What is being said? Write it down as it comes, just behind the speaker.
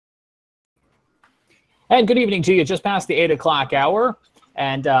And good evening to you. Just past the 8 o'clock hour.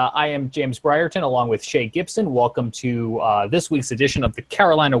 And I am James Brierton along with Shay Gibson. Welcome to this week's edition of the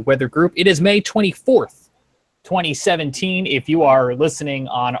Carolina Weather Group. It is May 24th, 2017, if you are listening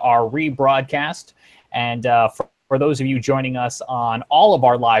on our rebroadcast. And for those of you joining us on all of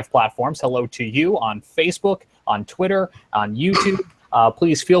our live platforms, hello to you on Facebook, on Twitter, on YouTube.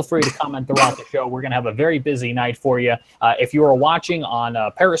 Please feel free to comment throughout the show. We're going to have a very busy night for you. If you are watching on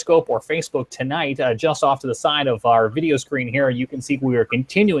Periscope or Facebook tonight, just off to the side of our video screen here, you can see we are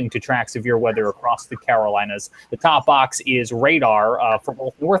continuing to track severe weather across the Carolinas. The top box is radar for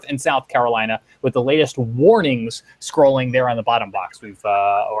both North and South Carolina, with the latest warnings scrolling there on the bottom box.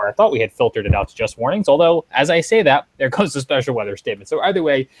 Or I thought we had filtered it out to just warnings, although as I say that, there goes the special weather statement. So either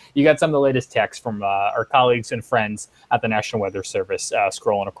way, you got some of the latest text from our colleagues and friends at the National Weather Service.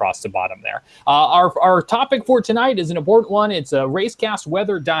 Scrolling across the bottom there. Our topic for tonight is an important one. It's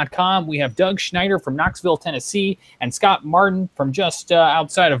racecastweather.com. We have Doug Schneider from Knoxville, Tennessee, and Scott Martin from just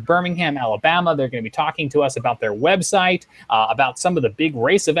outside of Birmingham, Alabama. They're going to be talking to us about their website, about some of the big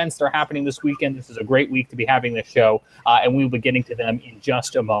race events that are happening this weekend. This is a great week to be having this show, and we will be getting to them in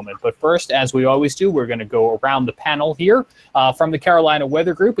just a moment. But first, as we always do, we're going to go around the panel here from the Carolina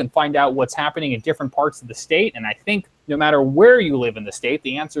Weather Group and find out what's happening in different parts of the state. And I think no matter where you live in the state,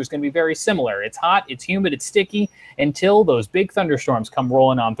 the answer is going to be very similar. It's hot, it's humid, it's sticky until those big thunderstorms come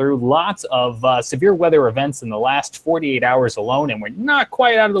rolling on through. Lots of severe weather events in the last 48 hours alone, and we're not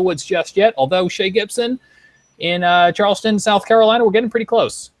quite out of the woods just yet, although Shay Gibson in Charleston, South Carolina, we're getting pretty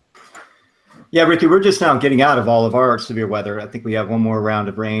close. Yeah, Ricky, we're just now getting out of all of our severe weather. I think we have one more round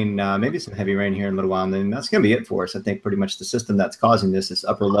of rain, maybe some heavy rain here in a little while, and then that's going to be it for us. I think pretty much the system that's causing this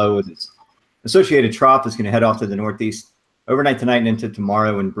upper low, its associated trough, is going to head off to the northeast overnight tonight and into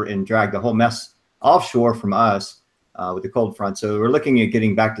tomorrow and drag the whole mess offshore from us with the cold front. So we're looking at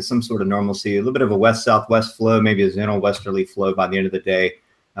getting back to some sort of normalcy, a little bit of a west-southwest flow, maybe a gentle westerly flow by the end of the day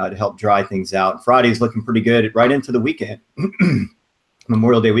to help dry things out. Friday's looking pretty good right into the weekend.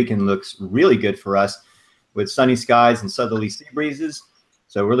 Memorial Day weekend looks really good for us with sunny skies and southerly sea breezes.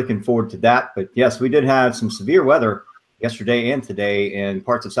 So we're looking forward to that. But yes, we did have some severe weather yesterday and today in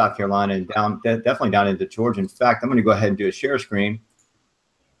parts of South Carolina and definitely down into Georgia. In fact, I'm going to go ahead and do a share screen.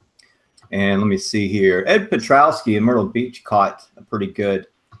 And let me see here. Ed Petrowski in Myrtle Beach caught a pretty good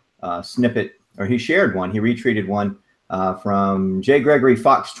snippet, or he shared one. He retweeted one from J. Gregory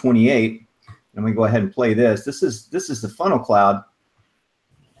Fox 28. And we go ahead and play this. This is the funnel cloud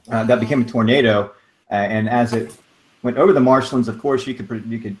that became a tornado. And as it went over the marshlands, of course, you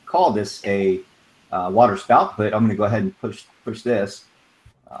could call this a water spout, but I'm going to go ahead and push this.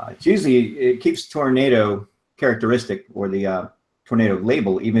 It keeps tornado characteristic, or the tornado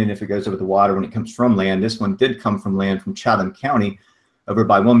label, even if it goes over the water when it comes from land. This one did come from land from Chatham County over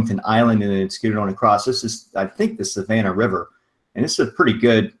by Wilmington Island, and then it scooted on across. This is, I think, the Savannah River, and this is a pretty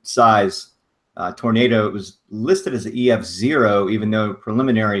good size tornado. It was listed as an EF0, even though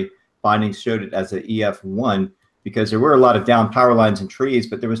preliminary findings showed it as an EF1, because there were a lot of downed power lines and trees,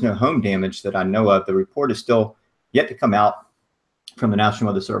 but there was no home damage that I know of. The report is still yet to come out from the National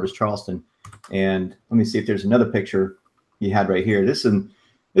Weather Service, Charleston. And let me see if there's another picture he had right here. This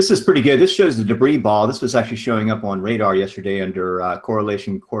is pretty good. This shows the debris ball. This was actually showing up on radar yesterday under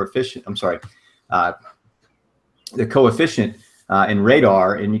correlation coefficient. I'm sorry, the coefficient in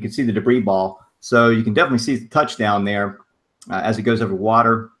radar, and you can see the debris ball. So you can definitely see the touchdown there as it goes over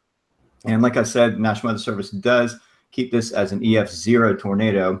water. And like I said, the National Weather Service does keep this as an EF0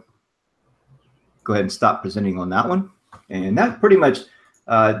 tornado. Go ahead and stop presenting on that one. And that pretty much,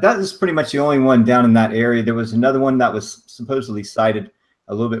 that is pretty much the only one down in that area. There was another one that was supposedly sighted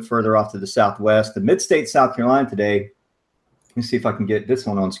a little bit further off to the southwest. The mid-state South Carolina today, let me see if I can get this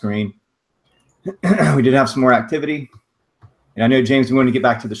one on screen. We did have some more activity. And I know, James, we want to get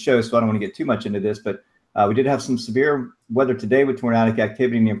back to the show, so I don't want to get too much into this, but we did have some severe weather today with tornadic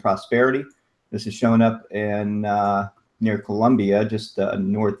activity near Prosperity. This is showing up in near Columbia, just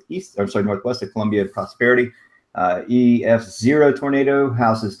northwest of Columbia, Prosperity. EF0 tornado,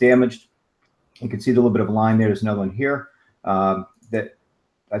 house is damaged. You can see the little bit of a line there. There's another one here that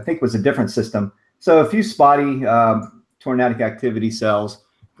I think was a different system. So a few spotty tornadic activity cells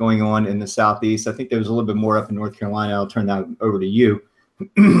going on in the southeast. I think there was a little bit more up in North Carolina. I'll turn that over to you.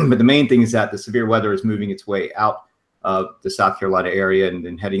 But the main thing is that the severe weather is moving its way out of the South Carolina area and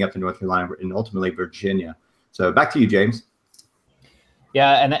then heading up to North Carolina and ultimately Virginia. So back to you, James.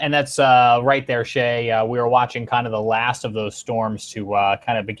 Yeah, and that's right there, Shay. We were watching kind of the last of those storms to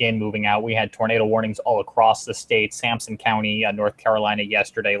kind of begin moving out. We had tornado warnings all across the state. Sampson County, North Carolina,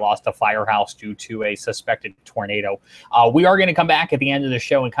 yesterday lost a firehouse due to a suspected tornado. We are going to come back at the end of the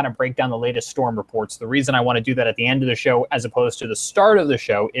show and kind of break down the latest storm reports. The reason I want to do that at the end of the show as opposed to the start of the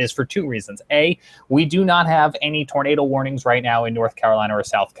show is for two reasons. A, we do not have any tornado warnings right now in North Carolina or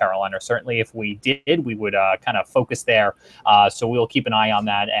South Carolina. Certainly, if we did, we would kind of focus there. So we'll keep an eye on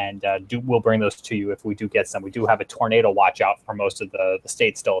that, and we'll bring those to you if we do get some. We do have a tornado watch out for most of the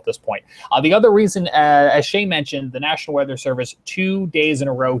state still at this point. The other reason, as Shay mentioned, the National Weather Service 2 days in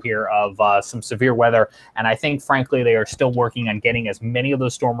a row here of some severe weather, and I think, frankly, they are still working on getting as many of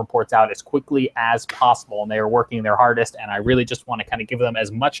those storm reports out as quickly as possible, and they are working their hardest, and I really just want to kind of give them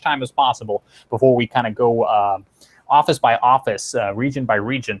as much time as possible before we kind of go office by office, region by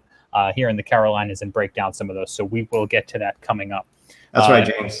region here in the Carolinas and break down some of those. So we will get to that coming up. That's right,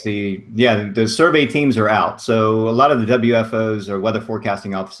 James. The survey teams are out. So a lot of the WFOs or weather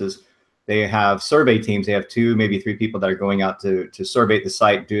forecasting offices, they have survey teams. They have 2, maybe 3 people that are going out to survey the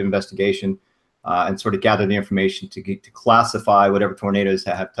site, do investigation, and sort of gather the information to classify whatever tornadoes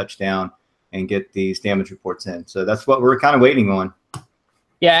that have touched down and get these damage reports in. So that's what we're kind of waiting on.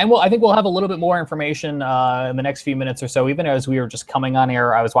 Yeah, and I think we'll have a little bit more information in the next few minutes or so. Even as we were just coming on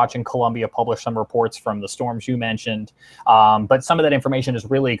air, I was watching Columbia publish some reports from the storms you mentioned. But some of that information is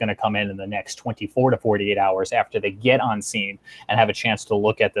really going to come in the next 24 to 48 hours after they get on scene and have a chance to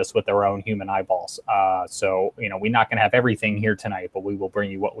look at this with their own human eyeballs. So, we're not going to have everything here tonight, but we will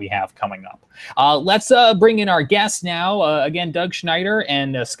bring you what we have coming up. Let's bring in our guests now. Again, Doug Schneider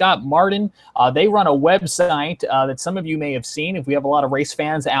and Scott Martin. They run a website that some of you may have seen. If we have a lot of race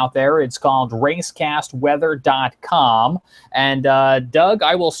fans out there, it's called racecastweather.com. And Doug,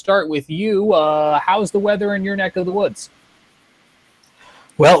 I will start with you. How's the weather in your neck of the woods?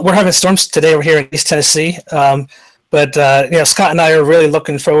 Well, we're having storms today over here in East Tennessee. But Scott and I are really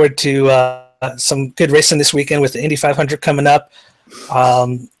looking forward to some good racing this weekend with the Indy 500 coming up. We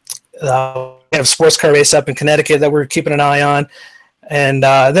have a sports car race up in Connecticut that we're keeping an eye on. And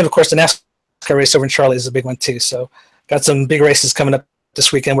then, of course, the NASCAR race over in Charlotte is a big one, too. So got some big races coming up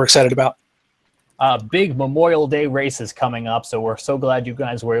this weekend we're excited about. Big Memorial Day races coming up, so we're so glad you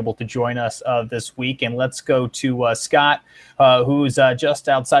guys were able to join us this week. And let's go to Scott, who's just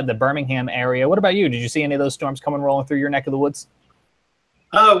outside the Birmingham area. What about you? Did you see any of those storms coming rolling through your neck of the woods?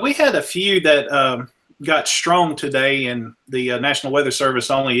 We had a few that got strong today, and the National Weather Service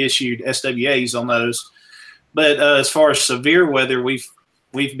only issued SWAs on those. But as far as severe weather, we've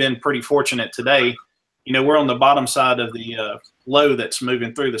been pretty fortunate today. We're on the bottom side of the low that's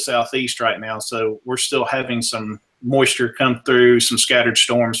moving through the southeast right now, so we're still having some moisture come through, some scattered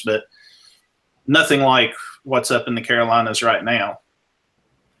storms, but nothing like what's up in the Carolinas right now.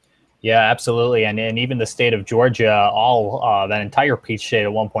 Yeah, absolutely. And even the state of Georgia, all that entire Peach State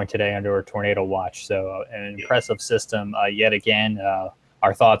at one point today under a tornado watch. So an impressive system yet again.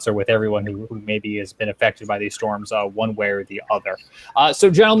 Our thoughts are with everyone who maybe has been affected by these storms one way or the other.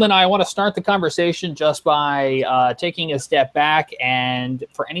 So, gentlemen, I want to start the conversation just by taking a step back. And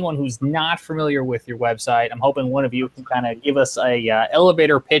for anyone who's not familiar with your website, I'm hoping one of you can kind of give us a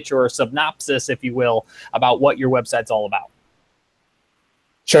elevator pitch or a synopsis, if you will, about what your website's all about.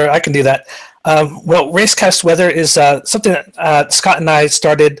 Sure, I can do that. Well, Racecast Weather is something that Scott and I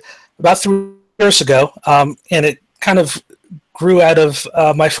started about 3 years ago, and it kind of grew out of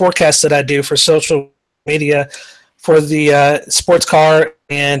my forecasts that I do for social media for the sports car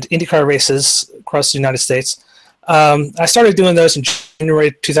and IndyCar races across the United States. I started doing those in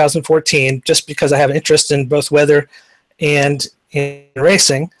January 2014 just because I have an interest in both weather and in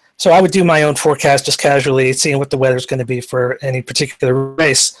racing. So I would do my own forecast just casually, seeing what the weather is going to be for any particular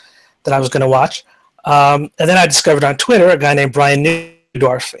race that I was going to watch. And then I discovered on Twitter a guy named Brian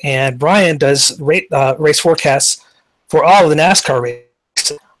Neudorf, and Brian does race forecasts for all of the NASCAR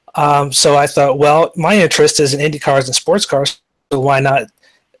races. So I thought, well, my interest is in Indy cars and sports cars, so why not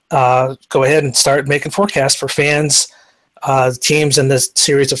go ahead and start making forecasts for fans, the teams, and the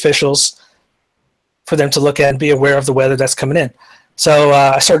series officials for them to look at and be aware of the weather that's coming in. So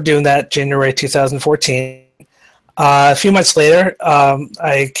I started doing that January 2014. A few months later,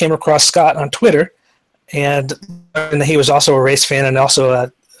 I came across Scott on Twitter, and he was also a race fan and also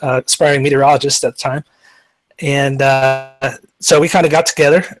an aspiring meteorologist at the time. And so we kind of got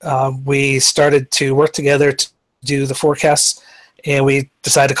together. We started to work together to do the forecasts, and we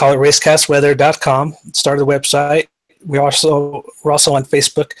decided to call it racecastweather.com, started the website. We're also on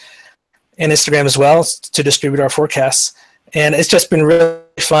Facebook and Instagram as well to distribute our forecasts. And it's just been really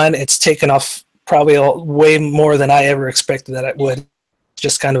fun. It's taken off probably way more than I ever expected that it would.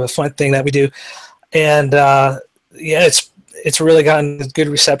 just kind of a fun thing that we do. And yeah, it's really gotten a good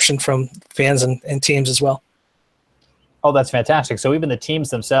reception from fans and teams as well. Oh, that's fantastic. So even the teams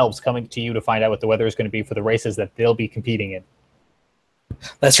themselves coming to you to find out what the weather is going to be for the races that they'll be competing in.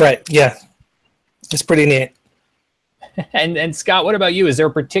 That's right. Yeah. It's pretty neat. And Scott, what about you? Is there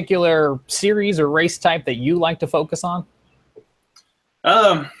a particular series or race type that you like to focus on?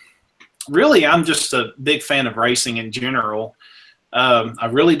 Really, I'm just a big fan of racing in general. I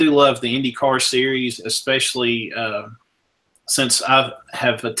really do love the IndyCar series, especially since I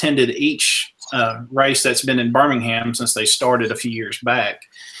have attended each race that's been in Birmingham since they started a few years back.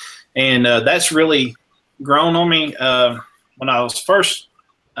 And that's really grown on me. When I was first,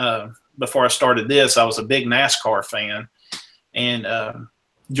 before I started this, I was a big NASCAR fan. And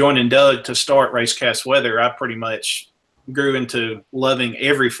joining Doug to start Racecast Weather, I pretty much grew into loving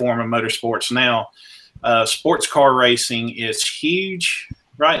every form of motorsports now. Sports car racing is huge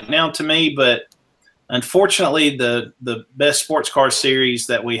right now to me, but unfortunately the best sports car series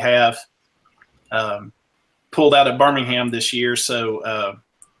that we have pulled out of Birmingham this year, so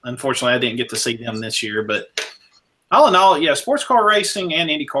unfortunately I didn't get to see them this year. But all in all, yeah, sports car racing and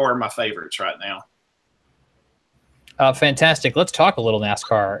IndyCar are my favorites right now. Fantastic. Let's talk a little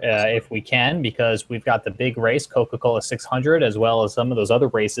NASCAR if we can, because we've got the big race, Coca-Cola 600, as well as some of those other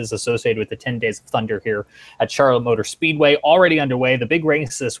races associated with the 10 Days of Thunder here at Charlotte Motor Speedway already underway. The big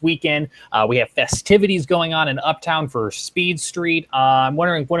race this weekend. We have festivities going on in Uptown for Speed Street. I'm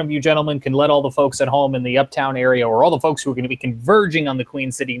wondering if one of you gentlemen can let all the folks at home in the Uptown area, or all the folks who are going to be converging on the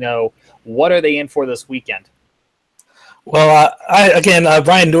Queen City, know what are they in for this weekend? Well,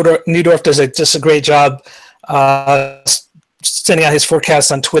 Brian Newdorf does just a great job sending out his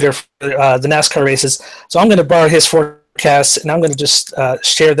forecast on Twitter for the NASCAR races. So I'm going to borrow his forecast, and I'm going to just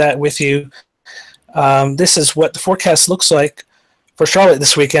share that with you. This is what the forecast looks like for Charlotte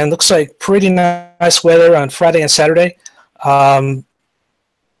this weekend. Looks like pretty nice weather on Friday and Saturday. No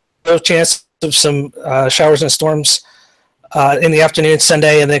chance of some showers and storms in the afternoon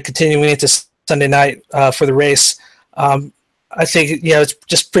Sunday, and then continuing into Sunday night for the race. I think, it's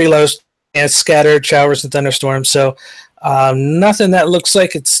just pretty low and scattered showers and thunderstorms. So nothing that looks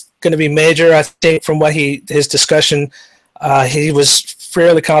like it's going to be major. I think from what his discussion, he was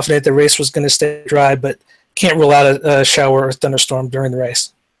fairly confident the race was going to stay dry, but can't rule out a shower or thunderstorm during the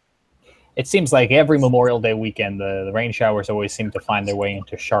race. It seems like every Memorial Day weekend, the rain showers always seem to find their way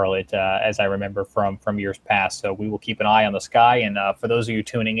into Charlotte, as I remember from years past. So we will keep an eye on the sky. And for those of you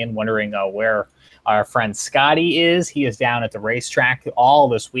tuning in, wondering where our friend Scotty is, he is down at the racetrack all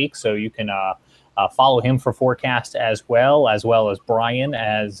this week. So you can follow him for forecast as well as Brian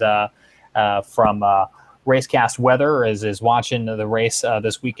as from Racecast Weather is watching the race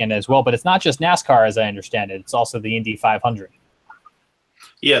this weekend as well. But it's not just NASCAR, as I understand it. It's also the Indy 500.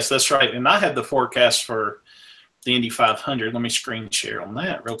 Yes, that's right. And I have the forecast for the Indy 500. Let me screen share on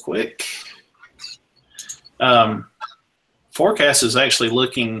that real quick. Forecast is actually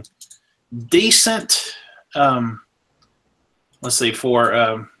looking decent. Let's see,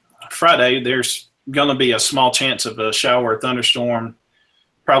 for Friday, there's going to be a small chance of a shower or thunderstorm,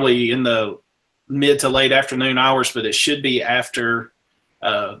 probably in the mid to late afternoon hours, but it should be after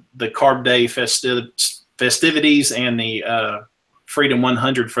the Carb Day festivities and the Freedom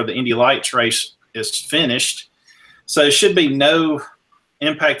 100 for the Indy Lights race is finished. So it should be no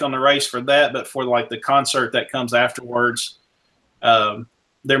impact on the race for that, but for like the concert that comes afterwards,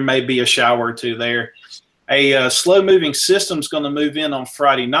 there may be a shower or two there. A slow-moving system is going to move in on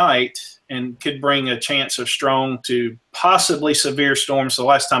Friday night and could bring a chance of strong to possibly severe storms the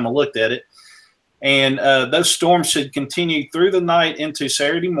last time I looked at it. And those storms should continue through the night into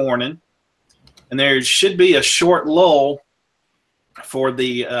Saturday morning. And there should be a short lull for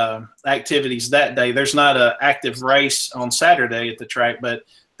the activities that day. There's not an active race on Saturday at the track, but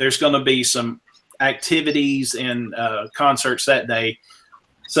there's going to be some activities and concerts that day.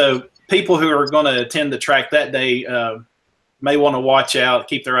 So people who are going to attend the track that day may want to watch out,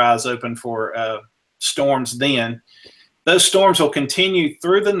 keep their eyes open for storms then. Those storms will continue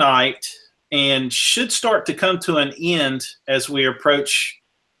through the night and should start to come to an end as we approach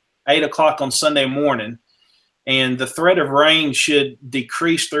 8 o'clock on Sunday morning. And the threat of rain should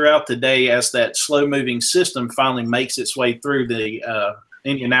decrease throughout the day as that slow-moving system finally makes its way through the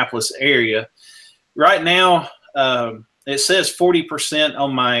Indianapolis area. Right now, it says 40%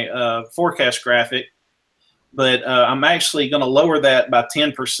 on my forecast graphic, but I'm actually going to lower that by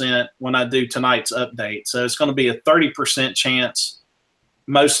 10% when I do tonight's update. So it's going to be a 30% chance,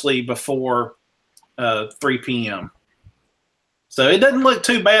 mostly before 3 p.m. So it doesn't look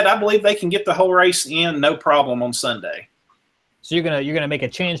too bad. I believe they can get the whole race in no problem on Sunday. So you're gonna make a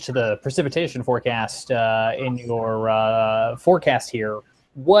change to the precipitation forecast in your forecast here.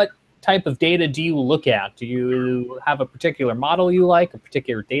 What type of data do you look at? Do you have a particular model you like, a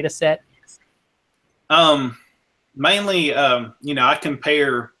particular data set? Mainly, I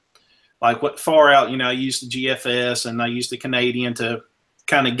compare like what far out. I use the GFS and I use the Canadian to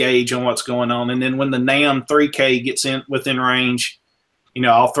kind of gauge on what's going on. And then when the NAM 3K gets in within range,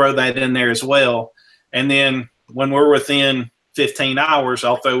 I'll throw that in there as well. And then when we're within 15 hours,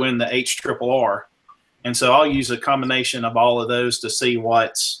 I'll throw in the HRRR. And so I'll use a combination of all of those to see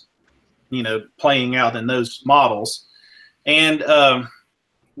what's, playing out in those models. And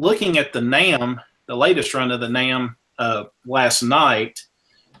looking at the NAM, the latest run of the NAM last night,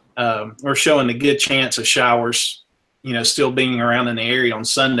 we're showing a good chance of showers, still being around in the area on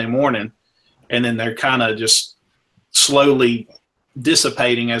Sunday morning. And then they're kind of just slowly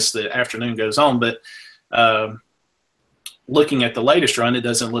dissipating as the afternoon goes on. But looking at the latest run, it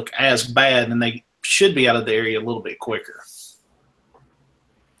doesn't look as bad, and they should be out of the area a little bit quicker.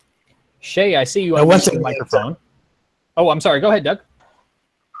 Shay, I see you on the microphone. Oh, I'm sorry. Go ahead, Doug.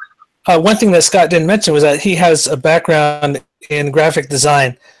 One thing that Scott didn't mention was that he has a background in graphic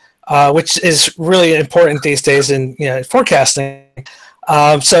design, which is really important these days in forecasting.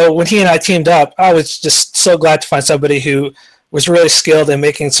 So when he and I teamed up, I was just so glad to find somebody who was really skilled in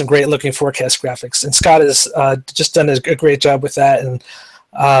making some great looking forecast graphics. And Scott has just done a great job with that. And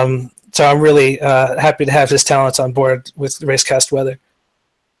so I'm really happy to have his talents on board with Racecast Weather.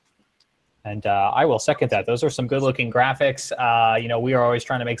 And I will second that. Those are some good-looking graphics. We are always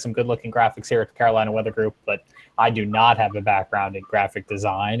trying to make some good-looking graphics here at the Carolina Weather Group, but I do not have a background in graphic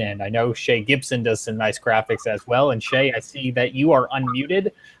design. And I know Shay Gibson does some nice graphics as well. And Shay, I see that you are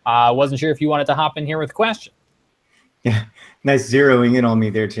unmuted. Wasn't sure if you wanted to hop in here with a question. Yeah, nice zeroing in on me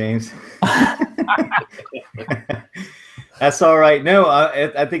there, James. That's all right. No,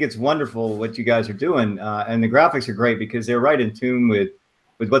 I think it's wonderful what you guys are doing. And the graphics are great because they're right in tune with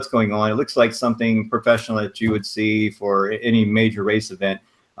what's going on. It looks like something professional that you would see for any major race event.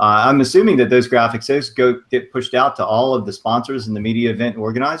 I'm assuming that those graphics get pushed out to all of the sponsors and the media event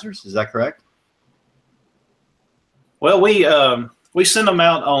organizers. Is that correct? Well, we send them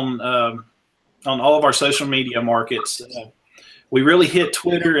out on all of our social media markets. We really hit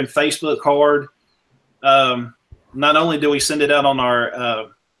Twitter and Facebook hard. Not only do we send it out on our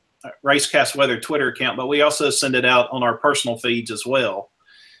Racecast Weather Twitter account, but we also send it out on our personal feeds as well.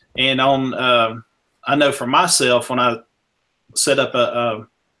 And I know for myself, when I set up a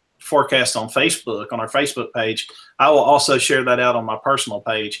forecast on Facebook, on our Facebook page, I will also share that out on my personal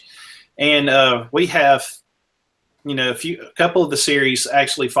page. And we have, a couple of the series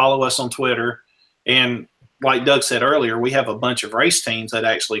actually follow us on Twitter. And like Doug said earlier, we have a bunch of race teams that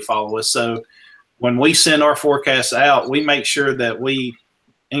actually follow us. So when we send our forecasts out, we make sure that we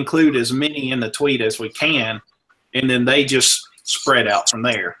include as many in the tweet as we can, and then they just spread out from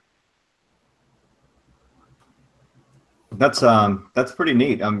there. That's pretty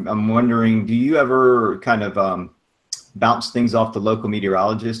neat. I'm wondering, do you ever kind of bounce things off the local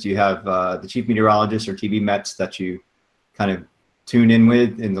meteorologist? Do you have the chief meteorologist or TV Mets that you kind of tune in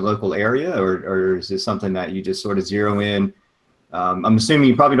with in the local area, or is this something that you just sort of zero in? I'm assuming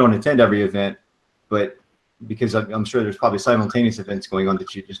you probably don't attend every event, but because I'm sure there's probably simultaneous events going on that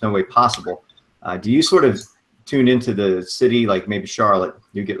there's no way possible. Do you sort of tune into the city, like maybe Charlotte,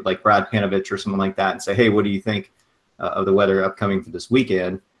 you get like Brad Panovich or someone like that and say, hey, what do you think of the weather upcoming for this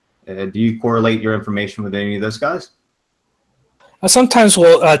weekend? Do you correlate your information with any of those guys? Sometimes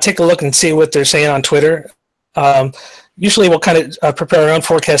we'll take a look and see what they're saying on Twitter. Usually we'll kind of prepare our own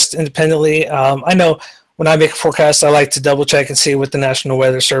forecast independently. I know when I make a forecast, I like to double check and see what the National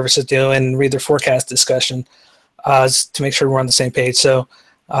Weather Service is doing and read their forecast discussion to make sure we're on the same page. So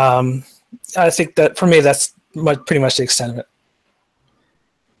I think that for me, that's pretty much the extent of it.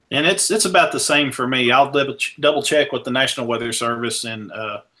 And it's about the same for me. I'll double check with the National Weather Service, and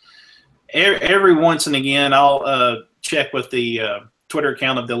every once and again I'll check with the Twitter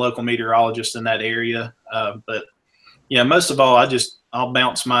account of the local meteorologist in that area. But yeah, most of all, I'll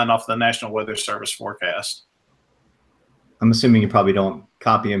bounce mine off the National Weather Service forecast. I'm assuming you probably don't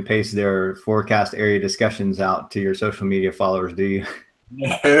copy and paste their forecast area discussions out to your social media followers, do you?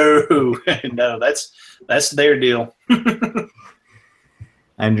 No, that's their deal.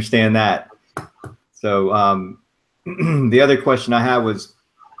 I understand that. So the other question I had was,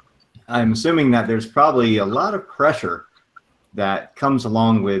 I'm assuming that there's probably a lot of pressure that comes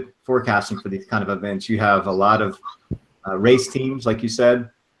along with forecasting for these kind of events. You have a lot of race teams, like you said,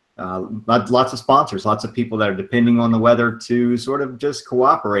 lots of sponsors, lots of people that are depending on the weather to sort of just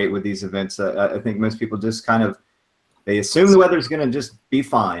cooperate with these events. I think most people just kind of They assume the weather's going to just be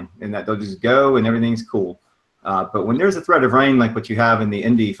fine and that they'll just go and everything's cool. But when there's a threat of rain, like what you have in the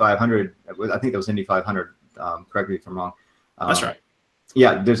Indy 500, I think that was Indy 500. Correct me if I'm wrong. That's right.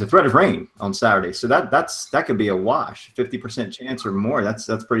 Yeah, there's a threat of rain on Saturday, so that could be a wash, 50% chance or more. That's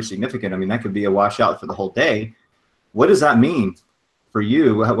pretty significant. I mean, that could be a washout for the whole day. What does that mean for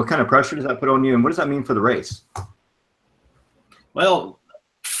you? What kind of pressure does that put on you, and what does that mean for the race? Well,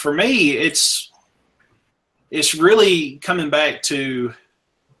 for me, it's really coming back to,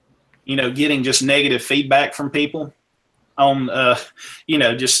 getting just negative feedback from people on,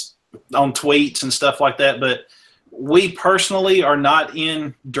 just on tweets and stuff like that. But we personally are not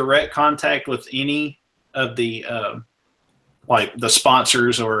in direct contact with any of the, like the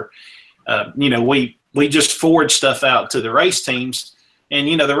sponsors or, we just forward stuff out to the race teams.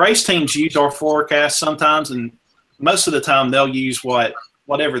 And, the race teams use our forecast sometimes, and most of the time they'll use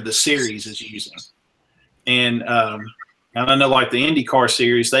whatever the series is using. And I know, like the IndyCar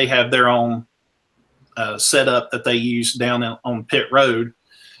series, they have their own setup that they use down on pit road.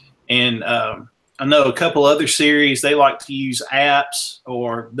 And I know a couple other series, they like to use apps,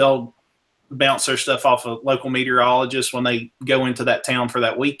 or they'll bounce their stuff off of local meteorologists when they go into that town for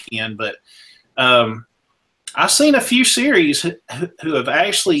that weekend. But I've seen a few series who have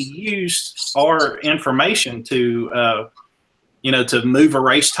actually used our information to, to move a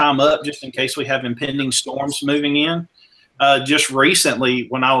race time up just in case we have impending storms moving in. Just recently,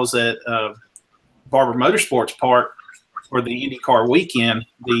 when I was at Barber Motorsports Park for the IndyCar weekend,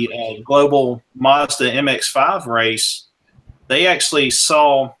 the Global Mazda MX-5 race, they actually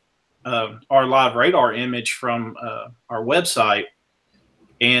saw our live radar image from our website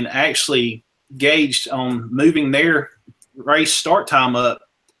and actually gauged on moving their race start time up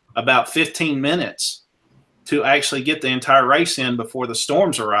about 15 minutes to actually get the entire race in before the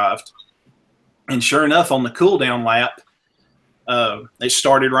storms arrived. And sure enough, on the cool down lap, it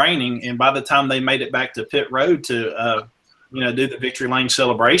started raining, and by the time they made it back to pit road to do the victory lane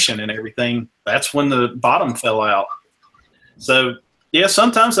celebration and everything, that's when the bottom fell out. So yeah,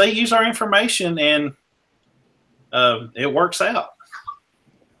 sometimes they use our information and it works out.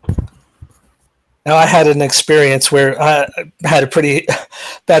 Now, I had an experience where I had a pretty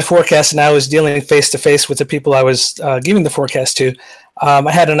bad forecast, and I was dealing face-to-face with the people I was giving the forecast to.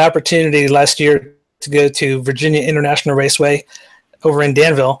 I had an opportunity last year to go to Virginia International Raceway over in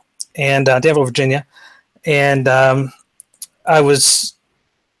Danville, Virginia. And I was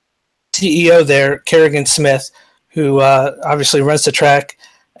CEO there, Kerrigan Smith, who obviously runs the track,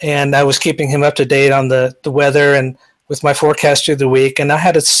 and I was keeping him up to date on the weather and with my forecast through the week. And I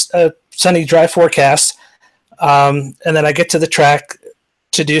had a sunny, dry forecast. And then I get to the track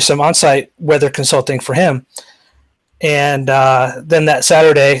to do some on-site weather consulting for him. And then that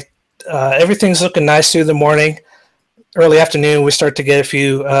Saturday, everything's looking nice through the morning. Early afternoon, we start to get a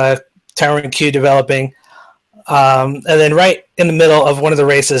few towering queue developing. And then right in the middle of one of the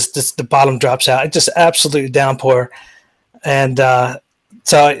races, just the bottom drops out. It just absolute downpour. And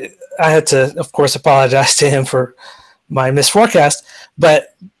so I had to, of course, apologize to him for my misforecast.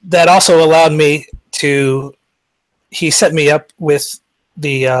 But that also allowed me to, he set me up with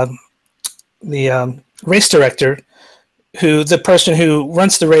the race director, the person who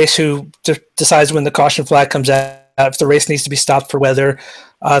runs the race, who decides when the caution flag comes out, if the race needs to be stopped for weather,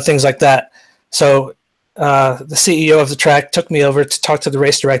 things like that. So the CEO of the track took me over to talk to the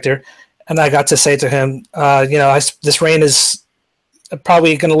race director, and I got to say to him, this rain is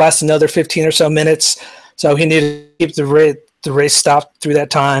probably going to last another 15 or so minutes, so he needed to keep the race stopped through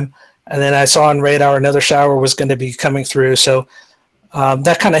that time. And then I saw on radar another shower was going to be coming through, so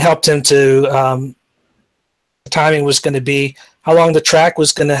that kind of helped him to the timing was going to be how long the track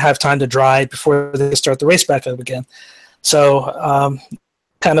was going to have time to dry before they start the race back up again. So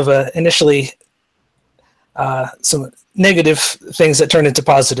kind of initially some negative things that turned into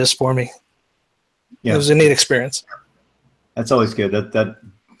positives for me. Yeah. It was a neat experience. That's always good. That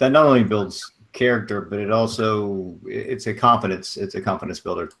not only builds character, but it's a confidence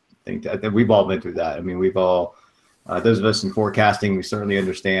builder thing. We've all been through that. I mean, we've all, those of us in forecasting, we certainly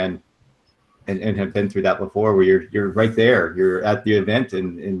understand and have been through that before, where you're right there, you're at the event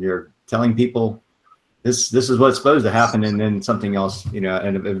and you're telling people this is what's supposed to happen, and then something else, and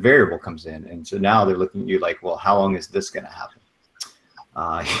a variable comes in, and so now they're looking at you like, well, how long is this going to happen?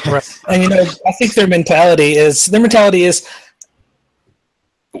 Right. And I think their mentality is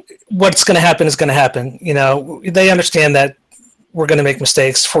what's going to happen is going to happen. They understand that we're going to make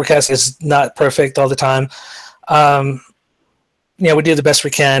mistakes. Forecast is not perfect all the time. We do the best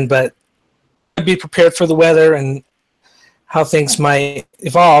we can, but be prepared for the weather and how things might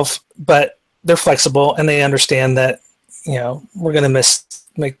evolve. But they're flexible, and they understand that we're going to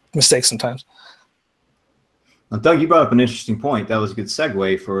make mistakes sometimes. Now, Doug, you brought up an interesting point. That was a good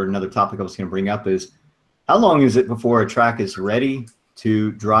segue for another topic I was going to bring up is how long is it before a track is ready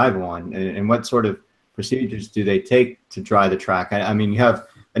to drive on, and what sort of procedures do they take to dry the track? I mean, you have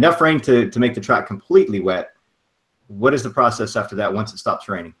enough rain to make the track completely wet. What is the process after that once it stops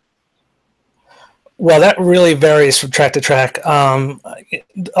raining? Well, that really varies from track to track. A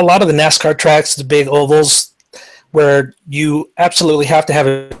lot of the NASCAR tracks, the big ovals, where you absolutely have to have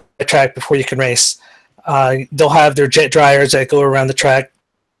a track before you can race. They'll have their jet dryers that go around the track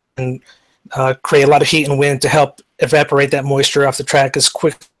and create a lot of heat and wind to help evaporate that moisture off the track as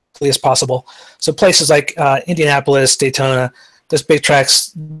quickly as possible. So places like Indianapolis, Daytona, those big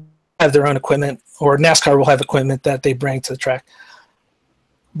tracks have their own equipment, or NASCAR will have equipment that they bring to the track.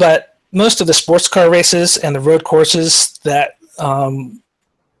 But most of the sports car races and the road courses that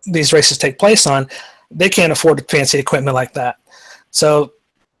these races take place on, they can't afford fancy equipment like that. So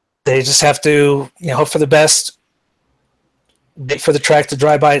they just have to, hope for the best, wait for the track to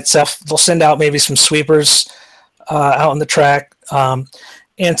dry by itself. They'll send out maybe some sweepers out on the track.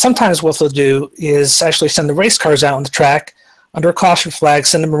 And sometimes what they'll do is actually send the race cars out on the track under a caution flag,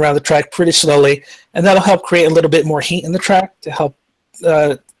 send them around the track pretty slowly, and that'll help create a little bit more heat in the track to help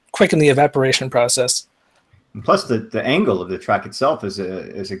quicken the evaporation process. And plus, the angle of the track itself is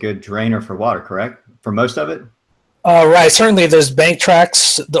a good drainer for water, correct? For most of it? Right. Certainly, those bank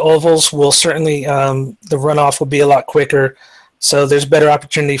tracks, the ovals, will certainly, the runoff will be a lot quicker, so there's better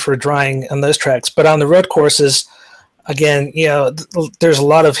opportunity for drying on those tracks. But on the road courses, again, there's a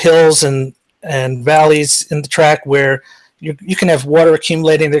lot of hills and valleys in the track where you can have water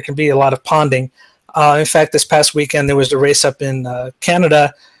accumulating. There can be a lot of ponding. In fact, this past weekend there was a race up in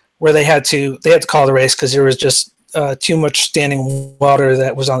Canada where they had to call the race because there was just too much standing water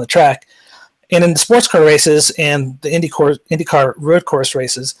that was on the track. And in the sports car races and the IndyCar road course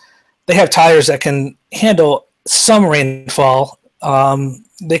races, they have tires that can handle some rainfall.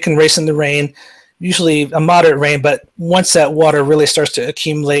 They can race in the rain, usually a moderate rain, but once that water really starts to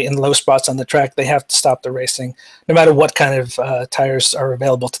accumulate in low spots on the track, they have to stop the racing, no matter what kind of tires are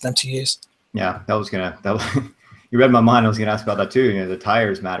available to them to use. Yeah, you read my mind. I was gonna ask about that too. The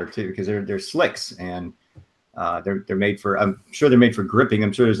tires matter too because they're slicks and they're made for. I'm sure they're made for gripping.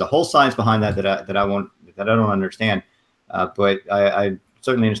 I'm sure there's a whole science behind that I don't understand. But I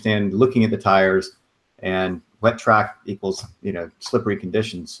certainly understand looking at the tires, and wet track equals slippery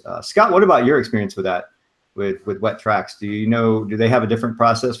conditions. Scott, what about your experience with that? With wet tracks, do they have a different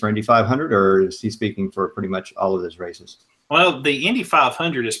process for Indy 500, or is he speaking for pretty much all of those races? Well, the Indy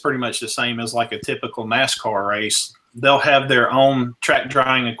 500 is pretty much the same as like a typical NASCAR race. They'll have their own track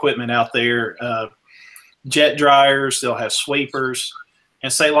drying equipment out there, jet dryers, they'll have sweepers.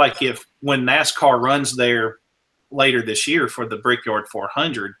 And say like when NASCAR runs there later this year for the Brickyard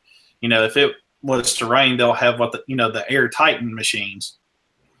 400, if it was to rain, they'll have the Air Titan machines.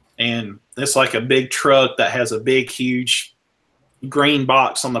 And it's like a big truck that has a big, huge green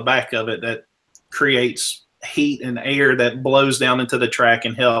box on the back of it that creates heat and air that blows down into the track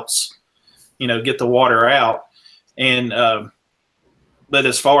and helps, get the water out. And, but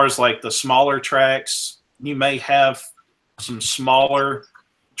as far as like the smaller tracks, you may have some smaller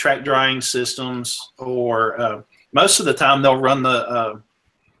track drying systems, or most of the time they'll run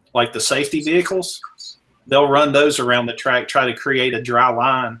like the safety vehicles. They'll run those around the track, try to create a dry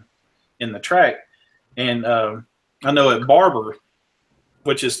line in the track. And I know at Barber,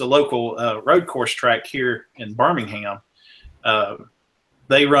 which is the local road course track here in Birmingham,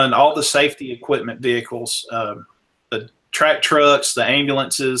 they run all the safety equipment vehicles, the track trucks, the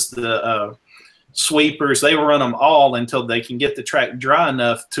ambulances, the sweepers. They will run them all until they can get the track dry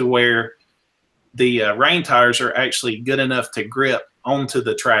enough to where the rain tires are actually good enough to grip onto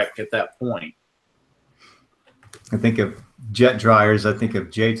the track at that point. I think of jet dryers. I think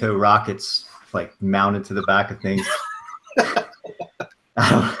of JATO rockets like mounted to the back of things.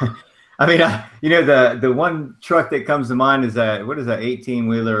 I mean, the one truck that comes to mind is what is that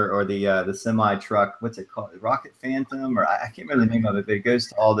 18-wheeler or the semi truck? What's it called? Rocket Phantom, or I can't remember the name of it. But it goes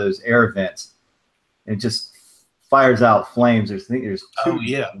to all those air vents and just fires out flames. There's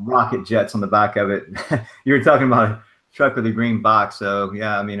two rocket jets on the back of it. You were talking about a truck with a green box, so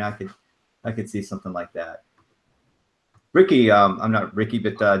yeah. I mean, I could see something like that. Ricky, I'm not Ricky,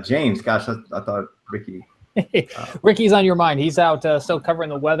 but James. Gosh, I thought Ricky. Ricky's on your mind. He's out still covering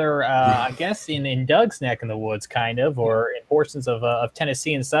the weather, I guess, in Doug's neck in the woods, kind of, or in portions of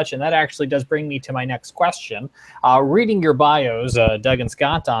Tennessee and such. And that actually does bring me to my next question. Reading your bios, Doug and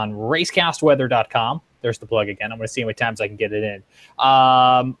Scott, on racecastweather.com. There's the plug again. I'm going to see how many times I can get it in.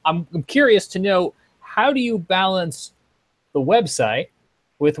 I'm curious to know, how do you balance the website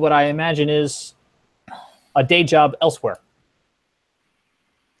with what I imagine is a day job elsewhere?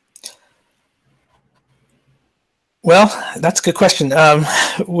 Well, that's a good question.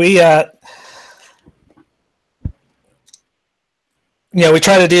 We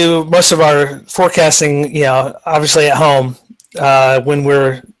try to do most of our forecasting, obviously at home when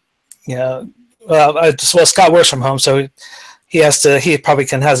we're, Scott works from home, so he probably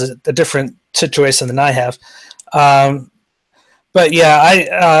has a different situation than I have. But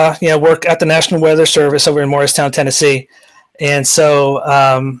yeah, I work at the National Weather Service over in Morristown, Tennessee, and so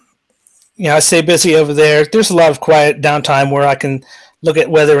I stay busy over there. There's a lot of quiet downtime where I can look at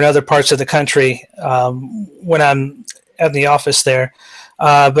weather in other parts of the country when I'm at the office there.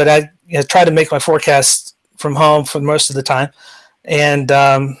 But I try to make my forecast from home for most of the time, and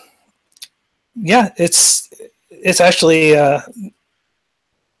it's actually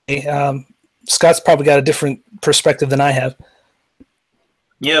Scott's probably got a different perspective than I have.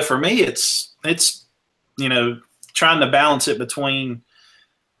 Yeah, for me, it's trying to balance it between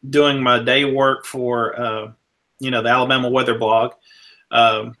doing my day work for the Alabama Weather Blog,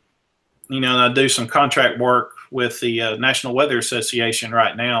 and I do some contract work with the National Weather Association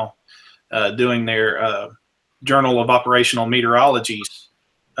right now, doing their Journal of Operational Meteorology's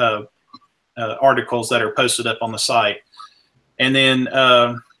articles that are posted up on the site, and then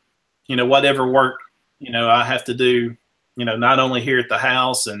whatever work I have to do, not only here at the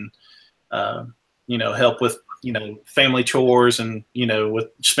house and help with family chores and with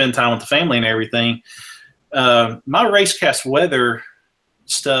spend time with the family and everything. My Racecast weather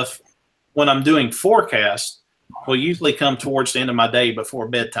stuff, when I'm doing forecast, will usually come towards the end of my day before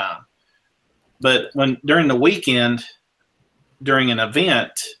bedtime. But when during the weekend, during an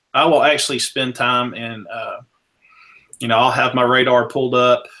event, I will actually spend time and I'll have my radar pulled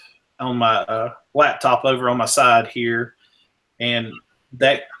up on my laptop over on my side here, and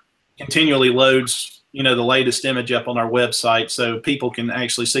that continually loads the latest image up on our website so people can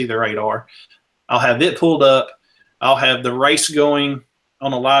actually see the radar. I'll have it pulled up. I'll have the race going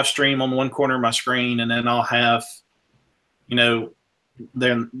on a live stream on one corner of my screen, and then I'll have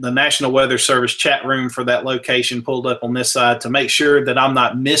the National Weather Service chat room for that location pulled up on this side to make sure that I'm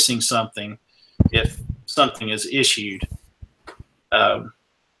not missing something if something is issued.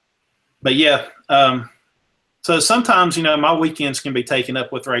 But yeah, so sometimes my weekends can be taken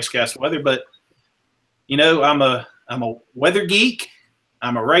up with Racecast weather, but I'm a weather geek.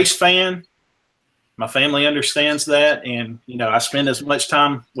 I'm a race fan. My family understands that, and I spend as much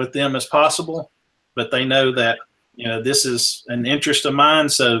time with them as possible. But they know that this is an interest of mine,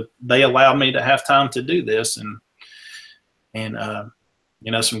 so they allow me to have time to do this, and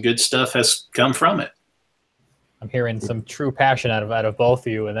some good stuff has come from it. I'm hearing some true passion out of both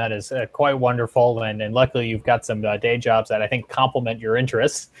of you, and that is quite wonderful. And luckily, you've got some day jobs that I think complement your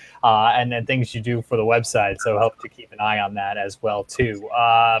interests, and then things you do for the website. So help to keep an eye on that as well too.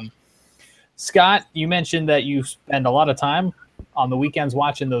 Scott, you mentioned that you spend a lot of time on the weekends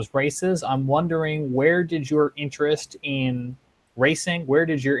watching those races. I'm wondering, where did your interest in racing, where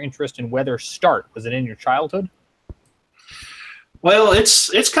did your interest in weather start? Was it in your childhood? Well,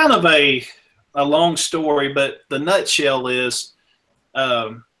 it's kind of a long story, but the nutshell is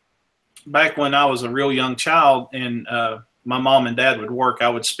back when I was a real young child and my mom and dad would work, I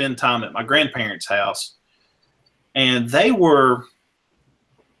would spend time at my grandparents' house. And they were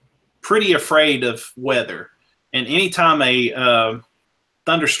pretty afraid of weather. And anytime a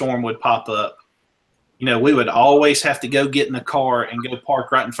thunderstorm would pop up, we would always have to go get in the car and go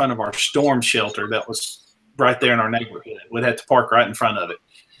park right in front of our storm shelter that was right there in our neighborhood. We'd have to park right in front of it.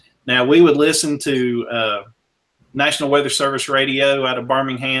 Now, we would listen to National Weather Service radio out of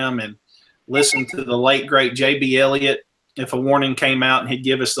Birmingham and listen to the late, great J.B. Elliott if a warning came out, and he'd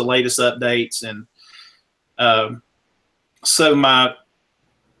give us the latest updates. And so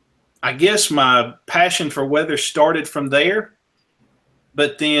I guess my passion for weather started from there,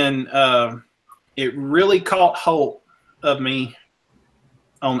 but then it really caught hold of me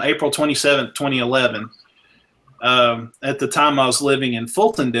on April 27th, 2011. At the time, I was living in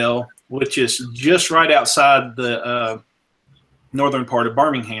Fultondale, which is just right outside the northern part of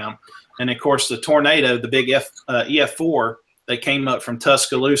Birmingham. And of course, the tornado, the big EF4 that came up from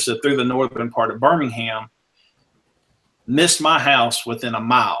Tuscaloosa through the northern part of Birmingham, missed my house within a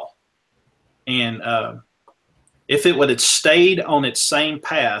mile. And if it would have stayed on its same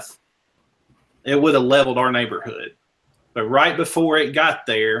path, it would have leveled our neighborhood. But right before it got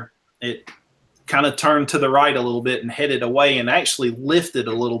there, it kind of turned to the right a little bit and headed away, and actually lifted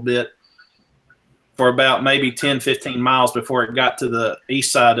a little bit for about maybe 10, 15 miles before it got to the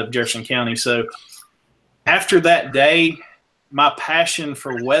east side of Jefferson County. So after that day, my passion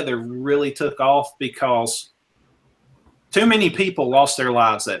for weather really took off because too many people lost their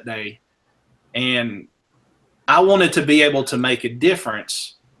lives that day. And I wanted to be able to make a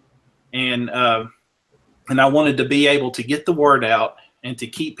difference. And I wanted to be able to get the word out and to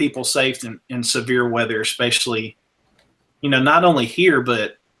keep people safe in severe weather, especially, not only here,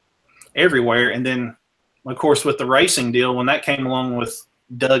 but everywhere. And then, of course, with the racing deal, when that came along with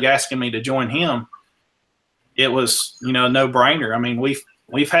Doug asking me to join him, it was, a no-brainer. I mean,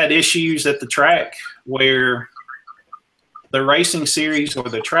 we've had issues at the track where the racing series or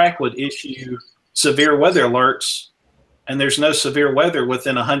the track would issue severe weather alerts, and there's no severe weather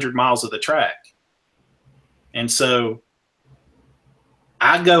within 100 miles of the track. And so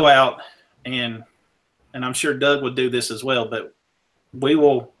I go out and I'm sure Doug would do this as well, but we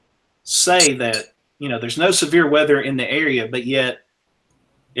will say that, there's no severe weather in the area, but yet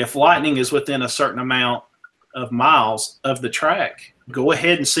if lightning is within a certain amount of miles of the track, go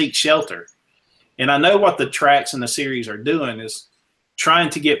ahead and seek shelter. And I know what the tracks and the series are doing is trying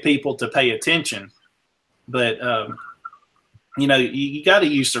to get people to pay attention, but you got to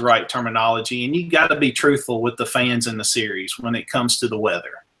use the right terminology, and you got to be truthful with the fans in the series when it comes to the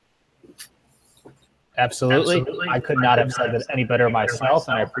weather. Absolutely. I could not have said that any better myself,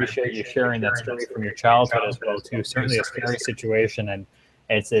 and I appreciate you sharing that story from your childhood as well too. Certainly a scary situation, and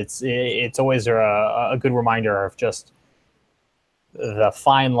it's always a good reminder of just the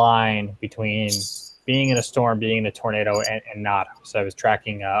fine line between being in a storm, being in a tornado, and not. So I was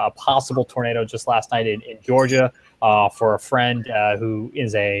tracking a possible tornado just last night in Georgia for a friend who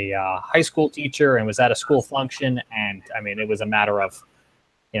is a high school teacher and was at a school function. And I mean, it was a matter of,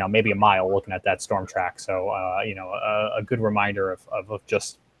 maybe a mile looking at that storm track. So, a good reminder of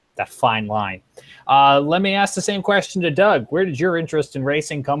just that fine line. Let me ask the same question to Doug. Where did your interest in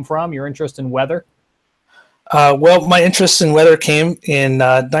racing come from? Your interest in weather? Well, my interest in weather came in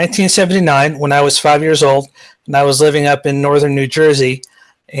 1979 when I was 5 years old, and I was living up in northern New Jersey,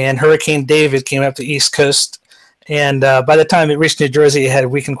 and Hurricane David came up the East Coast. And by the time it reached New Jersey, it had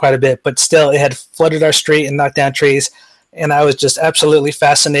weakened quite a bit, but still it had flooded our street and knocked down trees. And I was just absolutely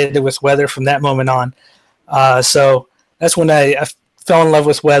fascinated with weather from that moment on. So that's when I fell in love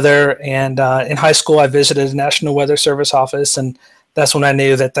with weather. And in high school, I visited the National Weather Service office, and that's when I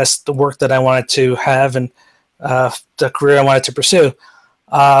knew that that's the work that I wanted to have and the career I wanted to pursue.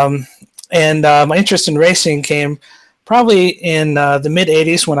 My interest in racing came probably in the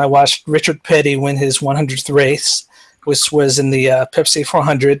mid-'80s when I watched Richard Petty win his 100th race, which was in the Pepsi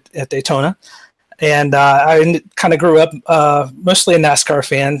 400 at Daytona. And I kind of grew up mostly a NASCAR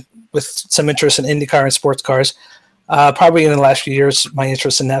fan with some interest in IndyCar and sports cars. Probably in the last few years, my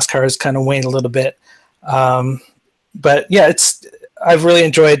interest in NASCAR has kind of waned a little bit. But yeah, I've really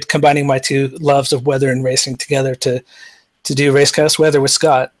enjoyed combining my two loves of weather and racing together to do Racecast Weather with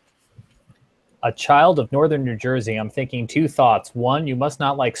Scott. A child of northern New Jersey, I'm thinking two thoughts. One, you must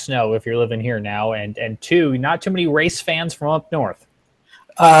not like snow if you're living here now. And two, not too many race fans from up north.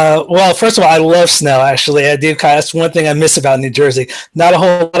 Well, first of all, I love snow, actually. I do. That's one thing I miss about New Jersey. Not a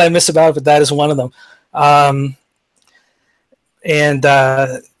whole lot I miss about it, but that is one of them.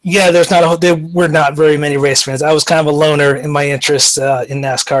 Yeah, there were not very many race fans. I was kind of a loner in my interest in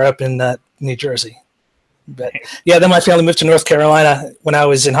NASCAR up in New Jersey. But yeah, then my family moved to North Carolina when I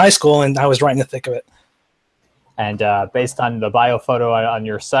was in high school, and I was right in the thick of it. And based on the bio photo on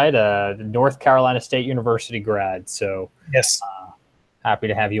your site, North Carolina State University grad. So yes, happy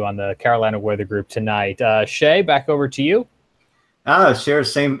to have you on the Carolina Weather Group tonight. Shay, back over to you. Share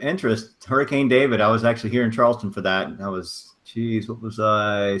same interest. Hurricane David. I was actually here in Charleston for that. I was, what was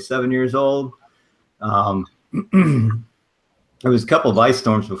I, 7 years old? There was a couple of ice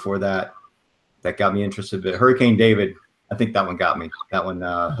storms before that got me interested. But Hurricane David, I think that one got me. That one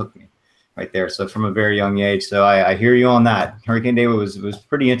hooked me right there. So from a very young age. So I hear you on that. Hurricane David was a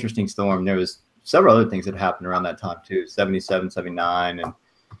pretty interesting storm. There was several other things that happened around that time too, 77, 79. And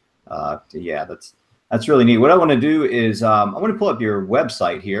yeah, that's really neat. What I want to do is I want to pull up your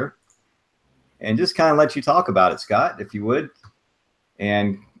website here and just kind of let you talk about it, Scott, if you would,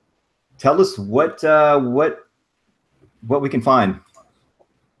 and tell us what we can find.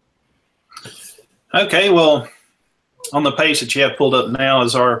 Okay, well, on the page that you have pulled up now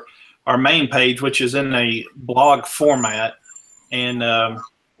is our main page, which is in a blog format. And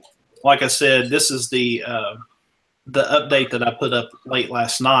like I said, this is the update that I put up late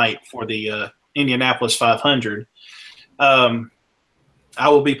last night for the Indianapolis 500. I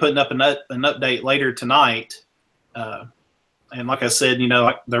will be putting up an update later tonight. And like I said,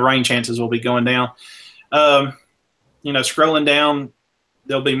 like the rain chances will be going down. Scrolling down,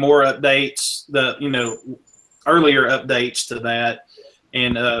 there'll be more updates. earlier updates to that.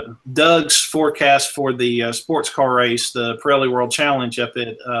 And Doug's forecast for the sports car race, the Pirelli World Challenge up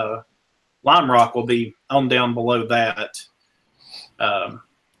at Lime Rock, will be on down below that.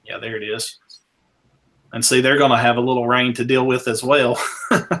 Yeah, there it is. And see, they're going to have a little rain to deal with as well.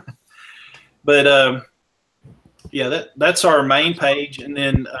 But yeah, that's our main page. And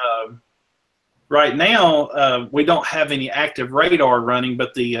then right now, we don't have any active radar running,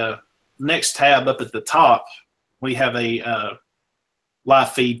 but the next tab up at the top, we have a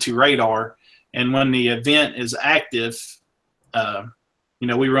live feed to radar. And when the event is active, you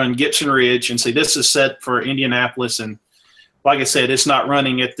know, we run Gibson Ridge, and see, this is set for Indianapolis. And like I said, it's not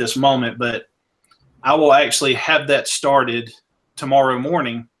running at this moment, but I will actually have that started tomorrow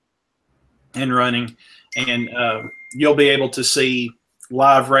morning and running. And you'll be able to see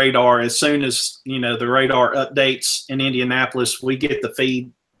live radar as soon as, you know, the radar updates in Indianapolis. We get the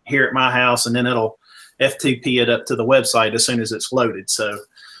feed here at my house, and then it'll F2P it up to the website as soon as it's loaded. So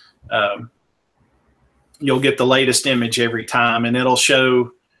you'll get the latest image every time, and it'll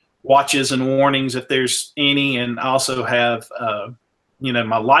show watches and warnings if there's any. And I also have, you know,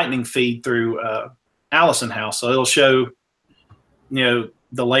 my lightning feed through Allison House. So it'll show, you know,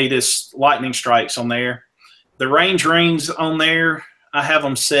 the latest lightning strikes on there. The range rings on there, I have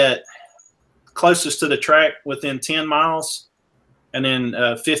them set closest to the track within 10 miles, and then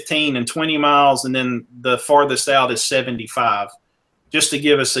 15 and 20 miles, and then the farthest out is 75, just to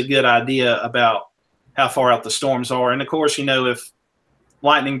give us a good idea about how far out the storms are. And of course, you know, if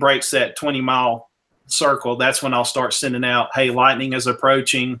lightning breaks that 20-mile circle, that's when I'll start sending out, hey, lightning is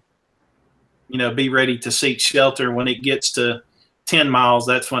approaching, you know, be ready to seek shelter. When it gets to 10 miles,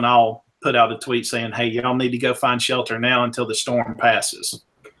 that's when I'll put out a tweet saying, hey, y'all need to go find shelter now until the storm passes.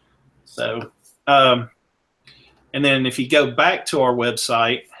 So, and then if you go back to our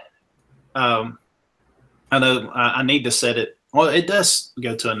website, I know I need to set it. Well, it does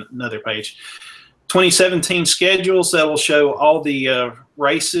go to another page. 2017 schedules that will show all the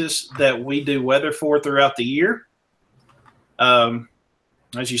races that we do weather for throughout the year.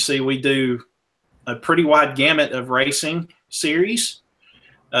 As you see, we do a pretty wide gamut of racing series.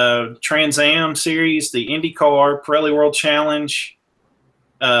 Trans Am series, the IndyCar, Pirelli World Challenge.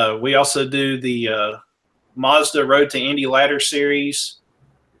 We also do the Mazda Road to Indy Ladder series.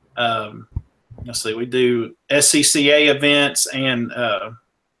 Let's see, we do SCCA events and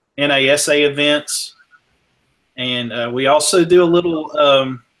NASA events. And we also do a little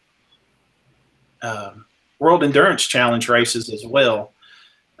World Endurance Challenge races as well.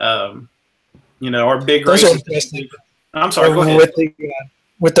 You know, our big races. I'm sorry, go ahead.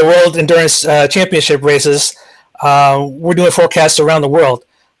 With the World Endurance Championship races, we're doing forecasts around the world.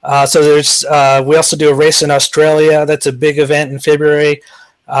 So there's we also do a race in Australia. That's a big event in February.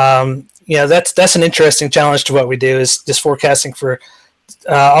 You know, that's an interesting challenge to what we do, is just forecasting for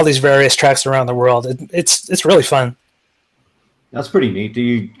all these various tracks around the world. It's really fun. That's pretty neat. Do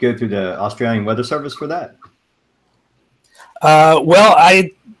you go through the Australian Weather Service for that? Well,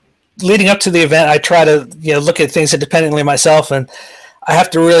 leading up to the event, I try to, you know, look at things independently myself, and I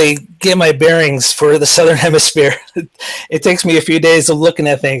have to really get my bearings for the Southern Hemisphere. It takes me a few days of looking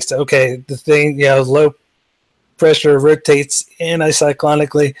at things. Okay, the thing, you know, low pressure rotates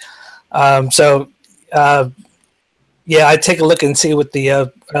anticyclonically. Yeah, I take a look and see what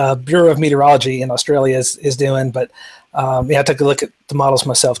the Bureau of Meteorology in Australia is doing. But yeah, I take a look at the models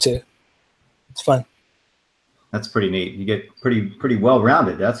myself too. It's fun. That's pretty neat. You get pretty well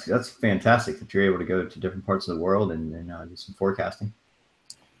rounded. That's fantastic that you're able to go to different parts of the world and do some forecasting.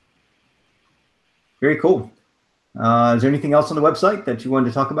 Very cool. Is there anything else on the website that you wanted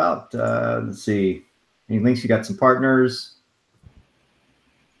to talk about? Let's see. Any links? You got some partners?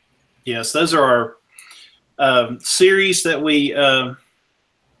 Yes, those are our series that we are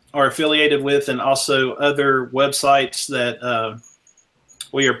affiliated with, and also other websites that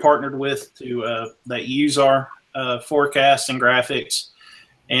we are partnered with that use our forecasts and graphics.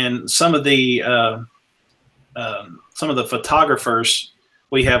 And some of the photographers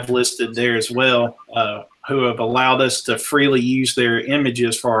we have listed there as well, who have allowed us to freely use their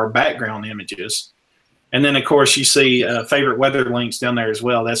images for our background images. And then, of course, you see favorite weather links down there as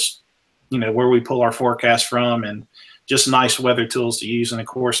well. That's, you know, where we pull our forecast from, and just nice weather tools to use. And, of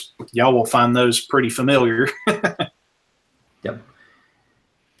course, y'all will find those pretty familiar. Yep.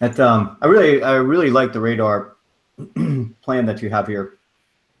 That I really like the radar plan that you have here.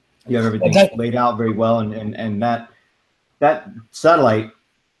 You have everything laid out very well, and that satellite,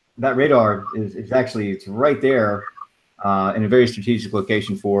 that radar is actually, it's right there in a very strategic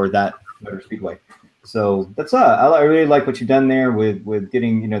location for that motor speedway. So that's I really like what you've done there with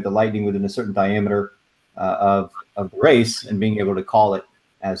getting, you know, the lightning within a certain diameter. of the race and being able to call it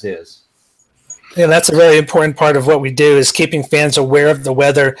as is. Yeah, that's a very important part of what we do is keeping fans aware of the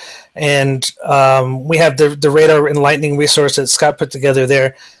weather. And we have the radar and lightning resource that Scott put together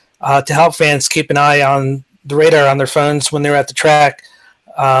there to help fans keep an eye on the radar on their phones when they're at the track.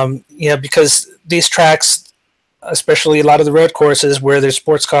 Because these tracks, especially a lot of the road courses where there's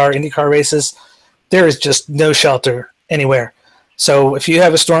sports car, IndyCar races, there is just no shelter anywhere. So if you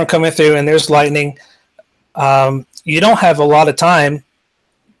have a storm coming through and there's lightning, you don't have a lot of time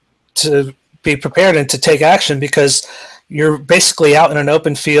to be prepared and to take action because you're basically out in an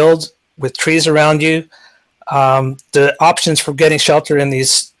open field with trees around you. The options for getting shelter in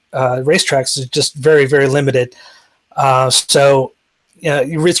these racetracks is just very, very limited. So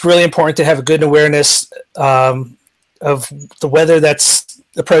it's really important to have a good awareness of the weather that's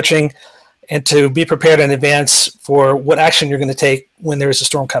approaching and to be prepared in advance for what action you're going to take when there is a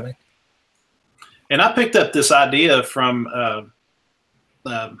storm coming. And I picked up this idea from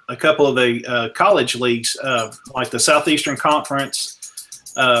a couple of the college leagues, like the Southeastern Conference.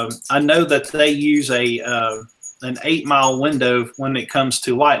 I know that they use an 8-mile window when it comes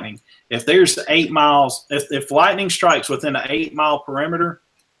to lightning. If there's 8 miles, if lightning strikes within an 8-mile perimeter,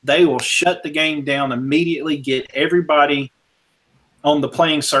 they will shut the game down immediately, get everybody on the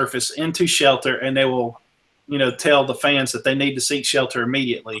playing surface into shelter, and they will, tell the fans that they need to seek shelter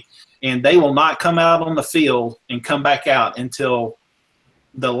immediately. And they will not come out on the field and come back out until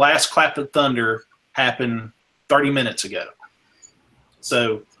the last clap of thunder happened 30 minutes ago.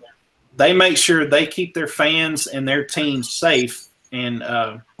 So they make sure they keep their fans and their teams safe. And,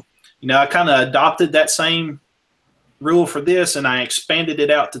 I kind of adopted that same rule for this, and I expanded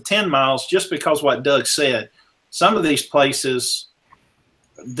it out to 10 miles just because what Doug said. Some of these places,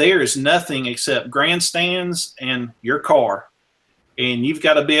 there is nothing except grandstands and your car. And you've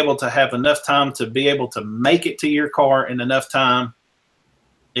got to be able to have enough time to be able to make it to your car in enough time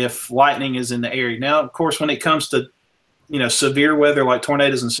if lightning is in the area. Now, of course, when it comes to, severe weather like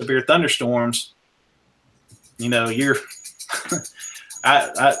tornadoes and severe thunderstorms, you're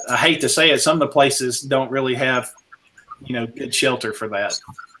I hate to say it, some of the places don't really have, good shelter for that.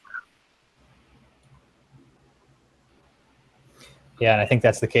 Yeah, and I think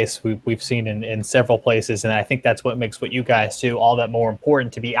that's the case we've seen in several places, and I think that's what makes what you guys do all that more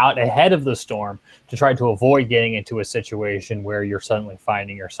important, to be out ahead of the storm to try to avoid getting into a situation where you're suddenly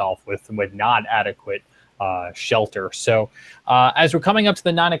finding yourself with not adequate shelter. So as we're coming up to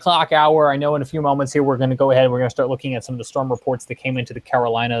the 9 o'clock hour, I know in a few moments here we're going to go ahead and we're going to start looking at some of the storm reports that came into the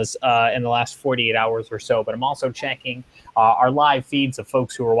Carolinas in the last 48 hours or so, but I'm also checking our live feeds of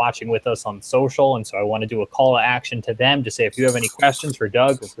folks who are watching with us on social, and so I want to do a call to action to them to say if you have any questions for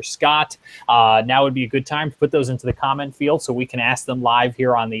Doug or for Scott, now would be a good time to put those into the comment field so we can ask them live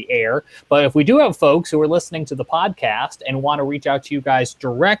here on the air. But if we do have folks who are listening to the podcast and want to reach out to you guys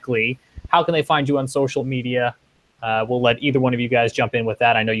directly, how can they find you on social media? We'll let either one of you guys jump in with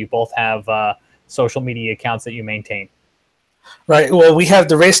that. I know you both have social media accounts that you maintain. Right. Well, we have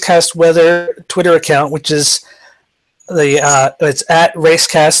the Racecast Weather Twitter account, which is it's at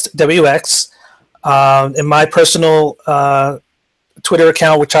RacecastWX. And my personal Twitter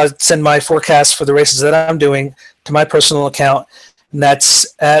account, which I send my forecasts for the races that I'm doing to my personal account, and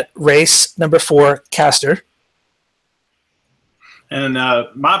that's at race4caster. And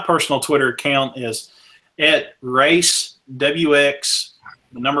my personal Twitter account is at RaceWX,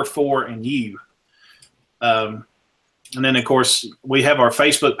 4 and U. And then, of course, we have our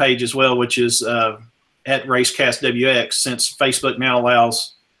Facebook page as well, which is at RacecastWX, since Facebook now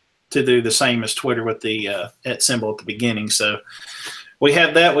allows to do the same as Twitter with the at symbol at the beginning. So we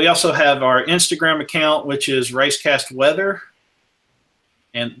have that. We also have our Instagram account, which is Racecast Weather.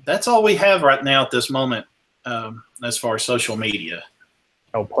 And that's all we have right now at this moment. As far as social media.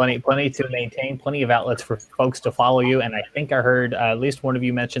 Oh, plenty to maintain, plenty of outlets for folks to follow you. And I think I heard at least one of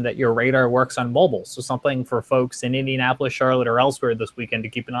you mention that your radar works on mobile. So something for folks in Indianapolis, Charlotte, or elsewhere this weekend to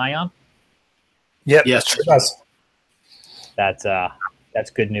keep an eye on. Yep. Yes, sure does. That's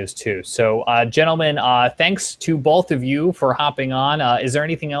good news too. So, gentlemen, thanks to both of you for hopping on. Is there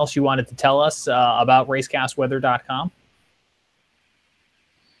anything else you wanted to tell us about racecastweather.com?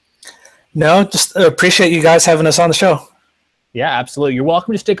 No, just appreciate you guys having us on the show. Yeah, absolutely. You're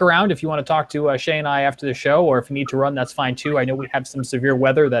welcome to stick around if you want to talk to Shay and I after the show, or if you need to run, that's fine too. I know we have some severe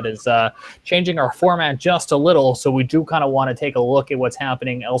weather that is changing our format just a little, so we do kind of want to take a look at what's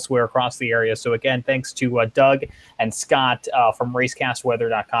happening elsewhere across the area. So again, thanks to Doug and Scott from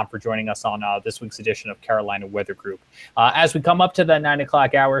racecastweather.com for joining us on this week's edition of Carolina Weather Group. As we come up to that 9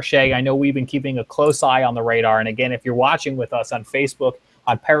 o'clock hour, Shay, I know we've been keeping a close eye on the radar. And again, if you're watching with us on Facebook,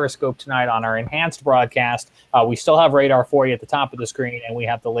 on Periscope tonight on our enhanced broadcast. We still have radar for you at the top of the screen, and we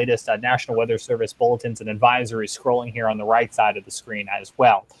have the latest National Weather Service bulletins and advisories scrolling here on the right side of the screen as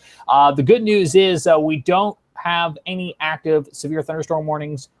well. The good news is we don't have any active severe thunderstorm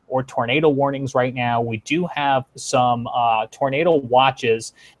warnings or tornado warnings right now. We do have some tornado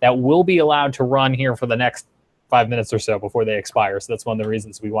watches that will be allowed to run here for the next 5 minutes or so before they expire. So that's one of the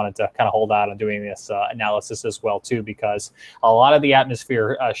reasons we wanted to kind of hold out on doing this analysis as well too, because a lot of the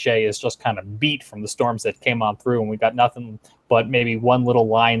atmosphere, Shay, is just kind of beat from the storms that came on through, and we've got nothing but maybe one little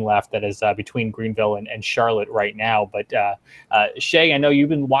line left that is between Greenville and Charlotte right now. But Shay, I know you've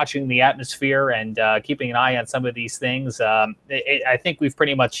been watching the atmosphere and keeping an eye on some of these things. I think we've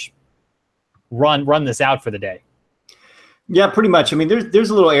pretty much run this out for the day. Yeah, pretty much. I mean, there's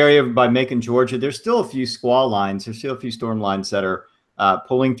a little area by Macon, Georgia. There's still a few squall lines. There's still a few storm lines that are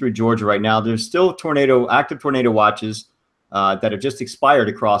pulling through Georgia right now. There's still active tornado watches that have just expired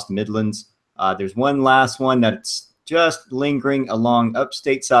across the Midlands. There's one last one that's just lingering along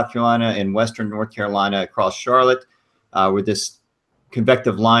upstate South Carolina and western North Carolina across Charlotte, where this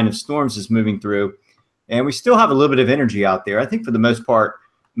convective line of storms is moving through. And we still have a little bit of energy out there. I think for the most part,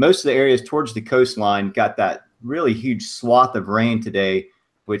 most of the areas towards the coastline got that really huge swath of rain today,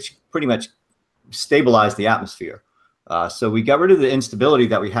 which pretty much stabilized the atmosphere. So we got rid of the instability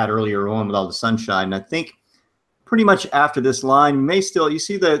that we had earlier on with all the sunshine. And I think pretty much after this line, you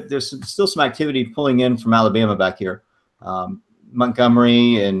see that there's still some activity pulling in from Alabama back here.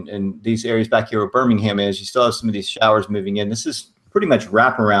 Montgomery and these areas back here where Birmingham is, you still have some of these showers moving in. This is pretty much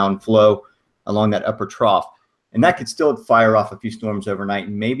wraparound flow along that upper trough. And that could still fire off a few storms overnight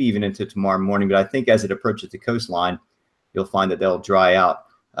and maybe even into tomorrow morning. But I think as it approaches the coastline, you'll find that they'll dry out.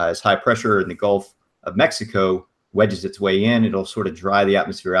 As high pressure in the Gulf of Mexico wedges its way in, it'll sort of dry the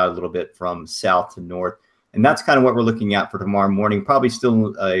atmosphere out a little bit from south to north. And that's kind of what we're looking at for tomorrow morning. Probably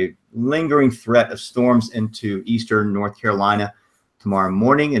still a lingering threat of storms into eastern North Carolina tomorrow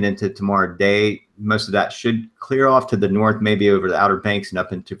morning and into tomorrow day. Most of that should clear off to the north, maybe over the Outer Banks and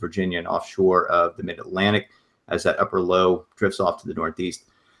up into Virginia and offshore of the mid-Atlantic, as that upper low drifts off to the northeast.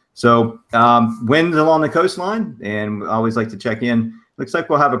 So winds along the coastline, and we always like to check in. Looks like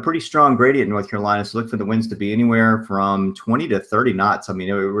we'll have a pretty strong gradient in North Carolina, so look for the winds to be anywhere from 20 to 30 knots. I mean,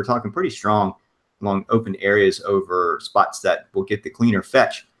 we're talking pretty strong along open areas over spots that will get the cleaner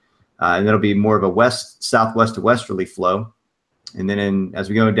fetch. And that'll be more of a southwest to westerly flow. And then as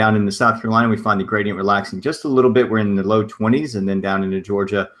we go down into South Carolina, we find the gradient relaxing just a little bit. We're in the low 20s, and then down into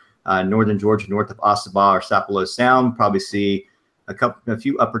Georgia, northern Georgia, north of Ossabaw or Sapelo Sound, probably see a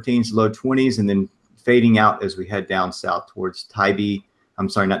few upper teens, low 20s, and then fading out as we head down south towards Tybee. I'm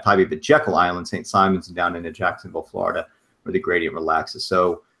sorry, not Tybee, but Jekyll Island, St. Simons, and down into Jacksonville, Florida, where the gradient relaxes.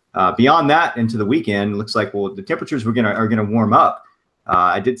 So beyond that, into the weekend, looks like the temperatures are gonna warm up.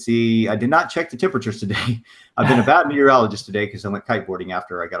 I did not check the temperatures today. I've been a bad meteorologist today because I went kiteboarding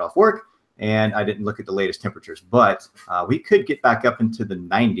after I got off work, and I didn't look at the latest temperatures, but we could get back up into the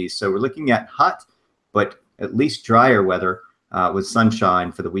 90s. So we're looking at hot, but at least drier weather with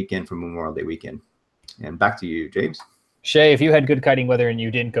sunshine for the weekend, for Memorial Day weekend. And back to you, James. Shay, if you had good kiting weather and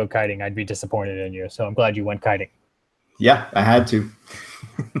you didn't go kiting, I'd be disappointed in you. So I'm glad you went kiting. Yeah, I had to.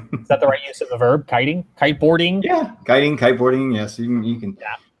 Is that the right use of the verb? Kiting? Kiteboarding? Yeah, kiting, kiteboarding. Yes, you can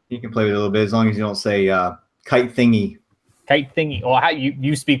play with it a little bit as long as you don't say kite thingy. Kite thingy. Oh,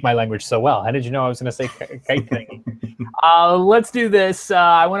 you speak my language so well. How did you know I was going to say kite thingy? Let's do this.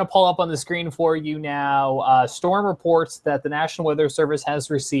 I want to pull up on the screen for you now storm reports that the National Weather Service has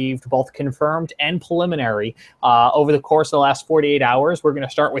received, both confirmed and preliminary, over the course of the last 48 hours. We're going to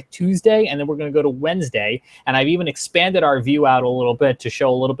start with Tuesday, and then we're going to go to Wednesday. And I've even expanded our view out a little bit to show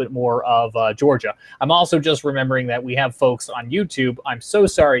a little bit more of Georgia. I'm also just remembering that we have folks on YouTube. I'm so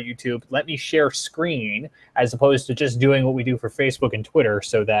sorry, YouTube. Let me share screen as opposed to just doing what we do for Facebook and Twitter,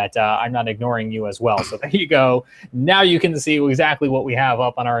 so that I'm not ignoring you as well. So there you go. Now you can see exactly what we have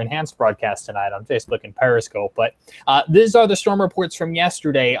up on our enhanced broadcast tonight on Facebook and Periscope. But these are the storm reports from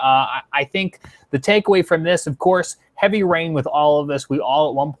yesterday. I think the takeaway from this, of course, heavy rain with all of this. We all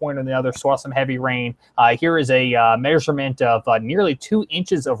at one point or the other saw some heavy rain. Here is a measurement of nearly 2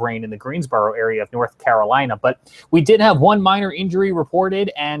 inches of rain in the Greensboro area of North Carolina. But we did have one minor injury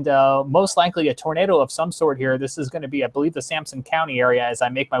reported, and most likely a tornado of some sort here. This is going to be, I believe, the Sampson County area as I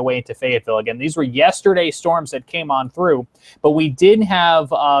make my way into Fayetteville. Again, these were yesterday's storms that came on through, but we did have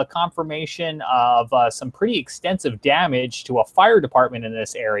confirmation of some pretty extensive damage to a fire department in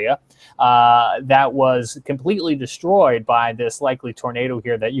this area that was completely destroyed destroyed by this likely tornado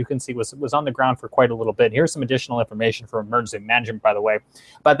here that you can see was on the ground for quite a little bit. Here's some additional information from emergency management, by the way,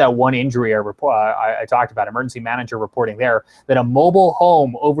 about that one injury I talked about. Emergency manager reporting there that a mobile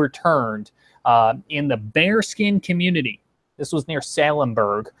home overturned in the Bearskin community. This was near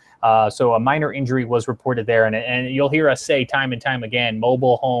Salemburg. So a minor injury was reported there. And you'll hear us say time and time again,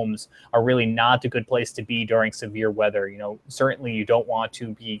 mobile homes are really not a good place to be during severe weather. You know, certainly you don't want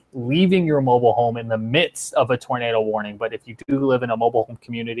to be leaving your mobile home in the midst of a tornado warning. But if you do live in a mobile home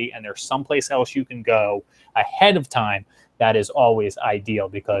community and there's someplace else you can go ahead of time, that is always ideal,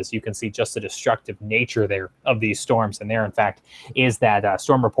 because you can see just the destructive nature there of these storms. And there, in fact, is that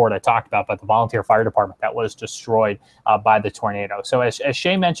storm report I talked about by the volunteer fire department that was destroyed by the tornado. So as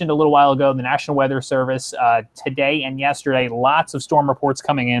Shay mentioned a little while ago, the National Weather Service today and yesterday, lots of storm reports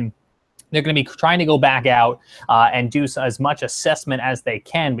coming in. They're going to be trying to go back out and do as much assessment as they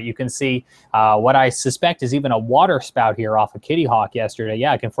can. But you can see what I suspect is even a water spout here off of Kitty Hawk yesterday.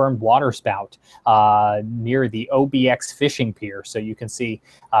 Yeah, a confirmed water spout near the OBX fishing pier. So you can see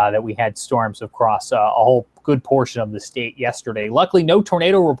that we had storms across a whole good portion of the state yesterday. Luckily, no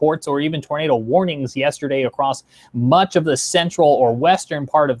tornado reports or even tornado warnings yesterday across much of the central or western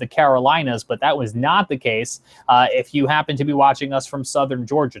part of the Carolinas, but that was not the case if you happen to be watching us from southern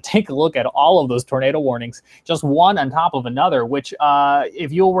Georgia. Take a look at all of those tornado warnings, just one on top of another, which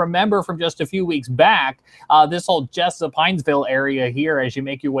if you'll remember from just a few weeks back, this whole Jessup Hinesville area here, as you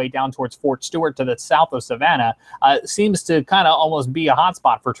make your way down towards Fort Stewart to the south of Savannah, seems to kind of almost be a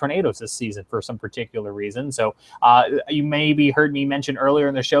hotspot for tornadoes this season for some particular reason. So you maybe heard me mention earlier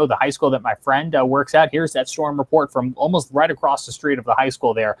in the show the high school that my friend works at. Here's that storm report from almost right across the street of the high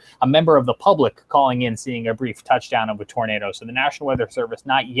school there. A member of the public calling in, seeing a brief touchdown of a tornado. So the National Weather Service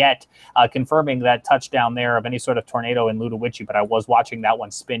not yet confirming that touchdown there of any sort of tornado in Ludowici, but I was watching that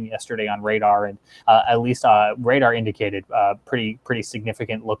one spin yesterday on radar, and at least radar indicated pretty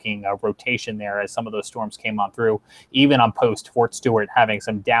significant looking rotation there as some of those storms came on through, even on post Fort Stewart having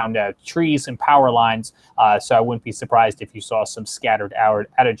some downed trees and power lines. So I wouldn't be surprised if you saw some scattered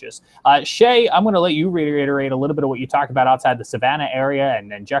outages. Shay, I'm going to let you reiterate a little bit of what you talked about outside the Savannah area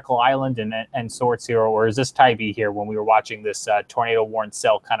and Jekyll Island and sorts here, or is this Tybee here when we were watching this tornado warned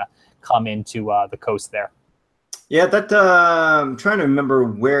cell kind of come into the coast there? Yeah, that I'm trying to remember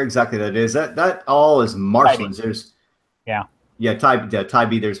where exactly that is. That all is marshlands. Tybee. There's yeah,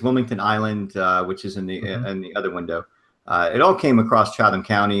 Tybee. There's Wilmington Island, which is in the other window. It all came across Chatham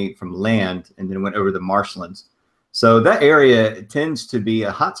County from land and then went over the marshlands. So that area tends to be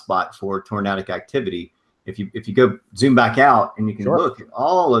a hotspot for tornadic activity. If you go zoom back out and you can look at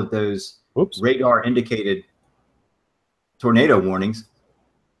all of those radar indicated tornado warnings,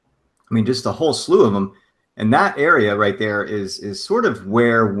 I mean, just a whole slew of them. And that area right there is sort of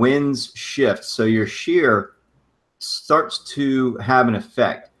where winds shift. So your shear starts to have an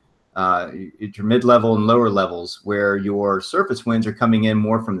effect. At your mid-level and lower levels, where your surface winds are coming in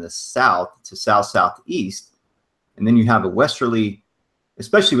more from the south to south-southeast, and then you have a westerly,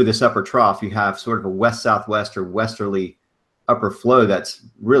 especially with this upper trough, you have sort of a west-southwest or westerly upper flow that's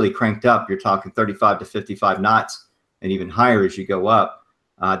really cranked up. You're talking 35 to 55 knots and even higher as you go up.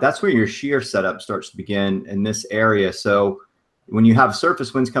 That's where your shear setup starts to begin in this area. So when you have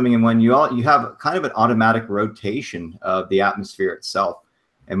surface winds coming in, you have kind of an automatic rotation of the atmosphere itself.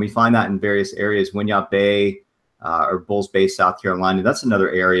 And we find that in various areas, Winyah Bay or Bulls Bay, South Carolina. That's another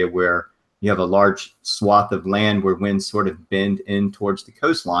area where you have a large swath of land where winds sort of bend in towards the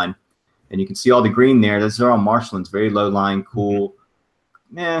coastline. And you can see all the green there. Those are all marshlands, very low lying, cool.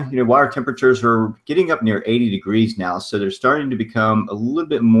 Water temperatures are getting up near 80 degrees now. So they're starting to become a little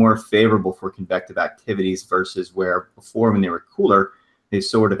bit more favorable for convective activities versus where before, when they were cooler, they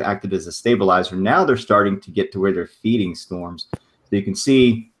sort of acted as a stabilizer. Now they're starting to get to where they're feeding storms. So you can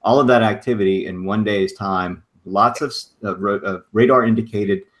see all of that activity in one day's time, lots of radar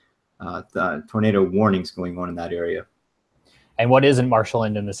indicated tornado warnings going on in that area. And what isn't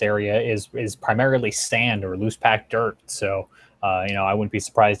marshland in this area is primarily sand or loose packed dirt. So, I wouldn't be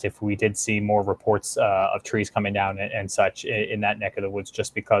surprised if we did see more reports of trees coming down and such in that neck of the woods,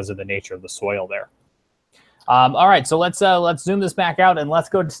 just because of the nature of the soil there. All right, so let's zoom this back out and let's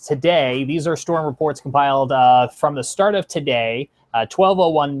go to today. These are storm reports compiled from the start of today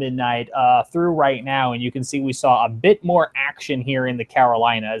 12:01 midnight through right now, and you can see we saw a bit more action here in the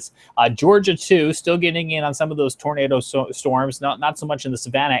Carolinas. Georgia too, still getting in on some of those tornado storms. Not so much in the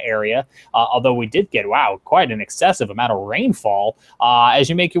Savannah area, although we did get quite an excessive amount of rainfall as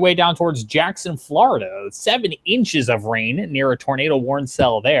you make your way down towards Jackson, Florida. 7 inches of rain near a tornado warning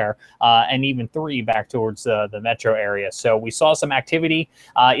cell there, and even 3 back towards the metro area. So we saw some activity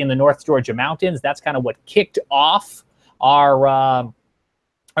in the North Georgia mountains. That's kind of what kicked off our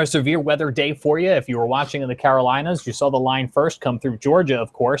severe weather day for you. If you were watching in the Carolinas, you saw the line first come through Georgia,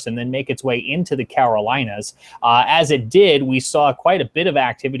 of course, and then make its way into the Carolinas. As it did, we saw quite a bit of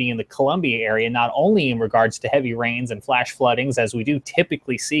activity in the Columbia area, not only in regards to heavy rains and flash floodings, as we do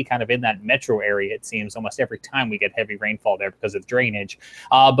typically see kind of in that metro area, it seems, almost every time we get heavy rainfall there because of drainage,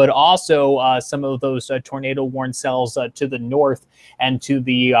 but also some of those tornado warning cells to the north and to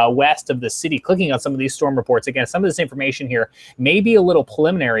the west of the city. Clicking on some of these storm reports, again, some of this information here may be a little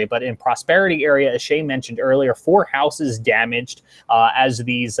preliminary, but in Prosperity area, as Shay mentioned earlier, 4 houses damaged as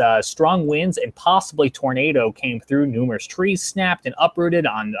these strong winds and possibly tornado came through. Numerous trees snapped and uprooted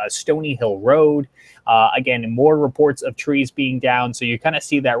on Stony Hill Road. Again, more reports of trees being down. So you kind of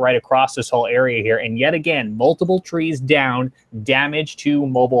see that right across this whole area here. And yet again, multiple trees down, damage to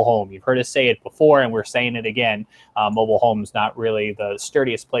mobile home. You've heard us say it before, and we're saying it again. Mobile homes not really the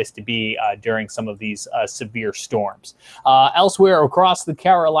sturdiest place to be during some of these severe storms. Elsewhere across the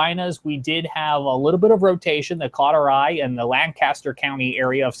Carolinas, we did have a little bit of rotation that caught our eye in the Lancaster County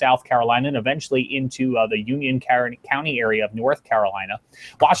area of South Carolina and eventually into the Union County area of North Carolina.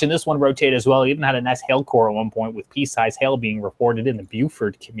 Watching this one rotate as well, even had a nice hail core at one point with pea-sized hail being reported in the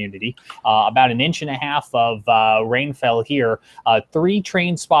Buford community. About 1.5 inches of rain fell here. 3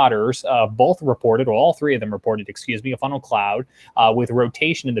 train spotters both reported, or all 3 of them reported, a funnel cloud with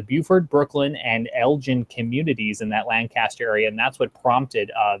rotation in the Buford, Brooklyn, and Elgin communities in that Lancaster area, and that's what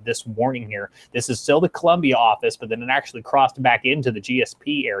prompted this warning here. This is still the Columbia office, but then it actually crossed back into the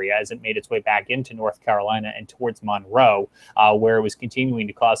GSP area as it made its way back into North Carolina and towards Monroe, where it was continuing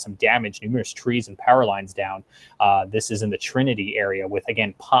to cause some damage, numerous trees and power lines down. This is in the Trinity area with,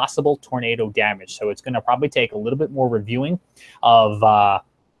 again, possible tornado damage. So it's going to probably take a little bit more reviewing of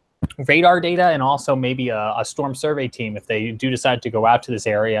radar data and also maybe a storm survey team if they do decide to go out to this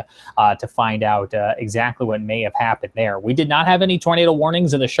area to find out exactly what may have happened there. We did not have any tornado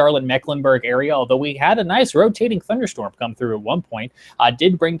warnings in the Charlotte-Mecklenburg area, although we had a nice rotating thunderstorm come through at one point.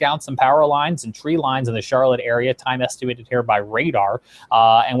 Did bring down some power lines and tree lines in the Charlotte area, time estimated here by radar.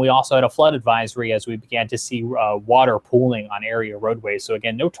 And we also had a flood advisory as we began to see water pooling on area roadways. So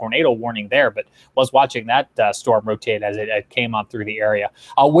again, no tornado warning there, but was watching that storm rotate as it came on through the area.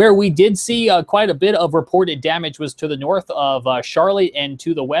 Where we did see quite a bit of reported damage was to the north of Charlotte and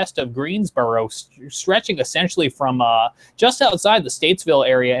to the west of Greensboro, stretching essentially from just outside the Statesville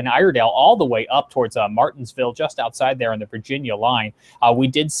area in Iredell all the way up towards Martinsville, just outside there on the Virginia line. We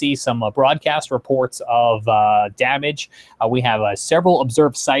did see some broadcast reports of damage. We have several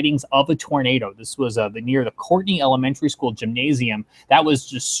observed sightings of a tornado. This was near the Courtney Elementary School gymnasium that was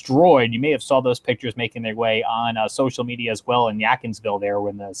destroyed. You may have saw those pictures making their way on social media as well in Yatkinsville there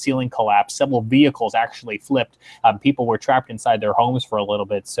when the ceiling collapsed. Several vehicles actually flipped. People were trapped inside their homes for a little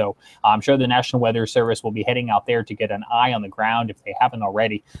bit. So I'm sure the National Weather Service will be heading out there to get an eye on the ground if they haven't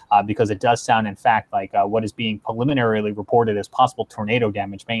already, because it does sound, in fact, like what is being preliminarily reported as possible tornado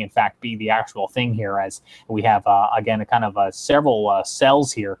damage may, in fact, be the actual thing here, as we have, again, a kind of several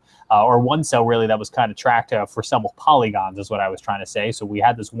cells here, or one cell really that was kind of tracked for several polygons is what I was trying to say. So we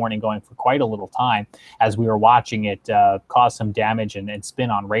had this warning going for quite a little time as we were watching it cause some damage and spin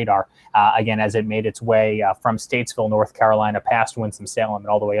on radar, again, as it made its way from Statesville, North Carolina, past Winston-Salem, and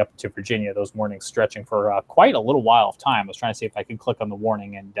all the way up to Virginia. Those warnings stretching for quite a little while of time. I was trying to see if I could click on the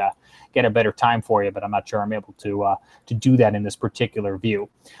warning and get a better time for you, but I'm not sure I'm able to do that in this particular view.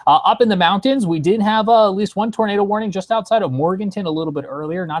 Up in the mountains, we did have at least one tornado warning just outside of Morganton a little bit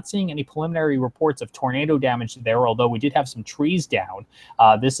earlier. Not seeing any preliminary reports of tornado damage there, although we did have some trees down.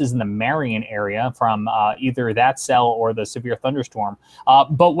 This is in the Marion area from either that cell or the severe thunderstorm.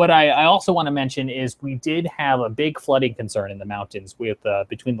 But what I also want to mention is we did have a big flooding concern in the mountains with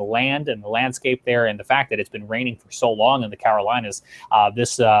between the land and the landscape there, and the fact that it's been raining for so long in the Carolinas.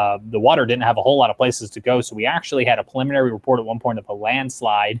 The water didn't have a whole lot of places to go, so we actually had a preliminary report at one point of a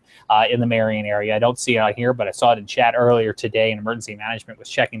landslide in the Marion area. I don't see it here, but I saw it in chat earlier today, and emergency management was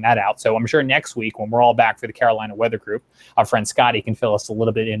checking that out. So I'm sure next week when we're all back for the Carolina Weather Group, our friend Scotty can fill us a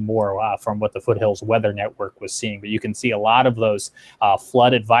little bit in more from what the Foothills Weather Network was seeing. But you can see a lot of those flood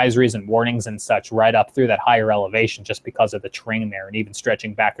flood advisories and warnings and such right up through that higher elevation just because of the terrain there, and even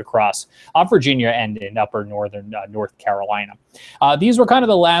stretching back across Virginia and in upper northern North Carolina. These were kind of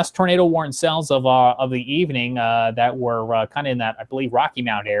the last tornado warning cells of the evening that were kind of in that, I believe, Rocky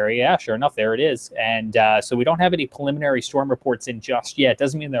Mount area. Yeah, sure enough, there it is. And so we don't have any preliminary storm reports in just yet.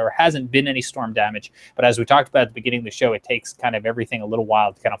 Doesn't mean there hasn't been any storm damage, but as we talked about at the beginning of the show, it takes kind of everything a little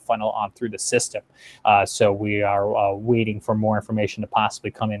while to kind of funnel on through the system. So we are waiting for more information to possibly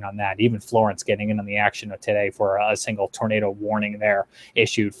come in on that. Even Florence getting in on the action today for a single tornado warning there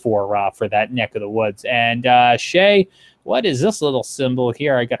issued for that neck of the woods. And Shay, what is this little symbol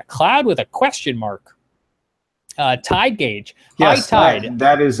here? I got a cloud with a question mark. Tide gauge. Yes, high tide.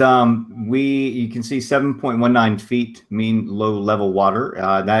 That is you can see 7.19 feet mean low level water.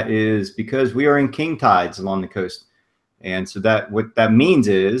 That is because we are in king tides along the coast. And so what that means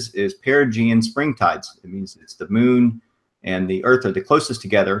is perigean spring tides. It means it's the moon and the earth are the closest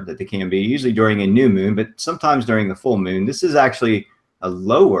together that they can be, usually during a new moon, but sometimes during the full moon. This is actually a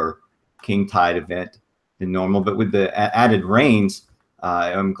lower king tide event than normal, but with the added rains,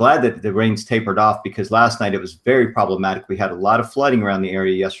 I'm glad that the rains tapered off, because last night it was very problematic. We had a lot of flooding around the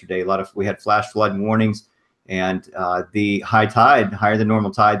area yesterday. We had flash flood warnings, and the high tide, higher than normal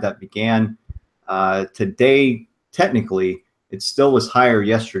tide that began today, technically, it still was higher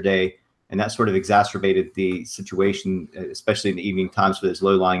yesterday, and that sort of exacerbated the situation, especially in the evening times for those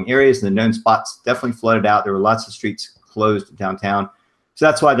low-lying areas. And the known spots definitely flooded out. There were lots of streets closed downtown. So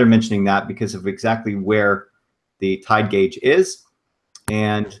that's why they're mentioning that, because of exactly where the tide gauge is.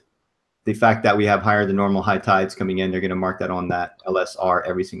 And the fact that we have higher than normal high tides coming in, they're going to mark that on that LSR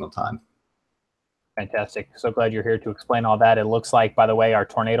every single time. Fantastic. So glad you're here to explain all that. It looks like, by the way, our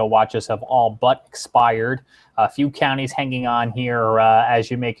tornado watches have all but expired. A few counties hanging on here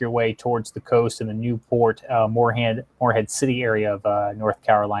as you make your way towards the coast in the Newport, Moorhead City area of North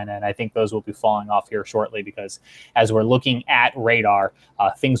Carolina. And I think those will be falling off here shortly, because as we're looking at radar,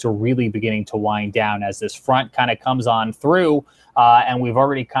 things are really beginning to wind down as this front kind of comes on through. And we've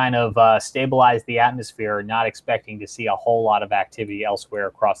already kind of stabilized the atmosphere, not expecting to see a whole lot of activity elsewhere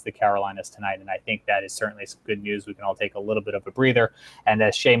across the Carolinas tonight. And I think that is certainly some good news. We can all take a little bit of a breather. And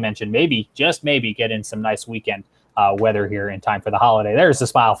as Shay mentioned, maybe, just maybe, get in some nice weekend weather here in time for the holiday. There's a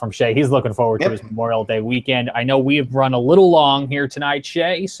smile from Shay. He's looking forward to his Memorial Day weekend. I know we've run a little long here tonight,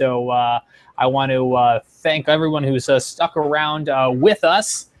 Shay, so I want to thank everyone who's stuck around with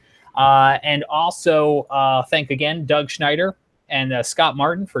us, and also thank again Doug Schneider and Scott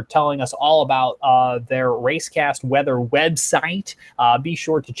Martin for telling us all about their Racecast weather website. Be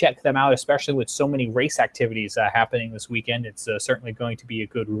sure to check them out, especially with so many race activities happening this weekend. It's certainly going to be a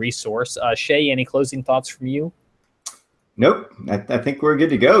good resource. Shay, any closing thoughts from you? Nope. I think we're good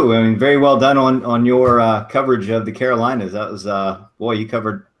to go. I mean, very well done on your coverage of the Carolinas. That was, boy, you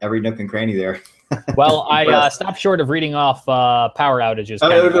covered every nook and cranny there. Well, I stopped short of reading off power outages.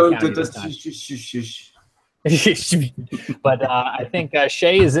 But I think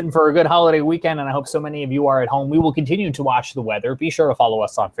Shay is in for a good holiday weekend, and I hope so many of you are at home. We will continue to watch the weather. Be sure to follow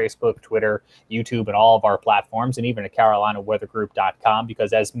us on Facebook, Twitter, YouTube, and all of our platforms, and even at CarolinaWeatherGroup.com,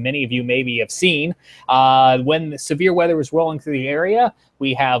 because as many of you maybe have seen, when the severe weather was rolling through the area,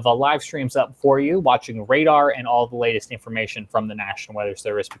 we have live streams up for you, watching radar and all the latest information from the National Weather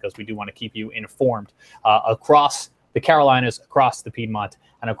Service, because we do want to keep you informed across the Carolinas, across the Piedmont,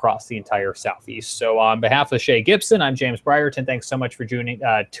 and across the entire Southeast. So on behalf of Shay Gibson, I'm James Brierton. Thanks so much for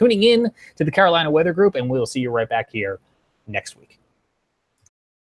tuning in to the Carolina Weather Group, and we'll see you right back here next week.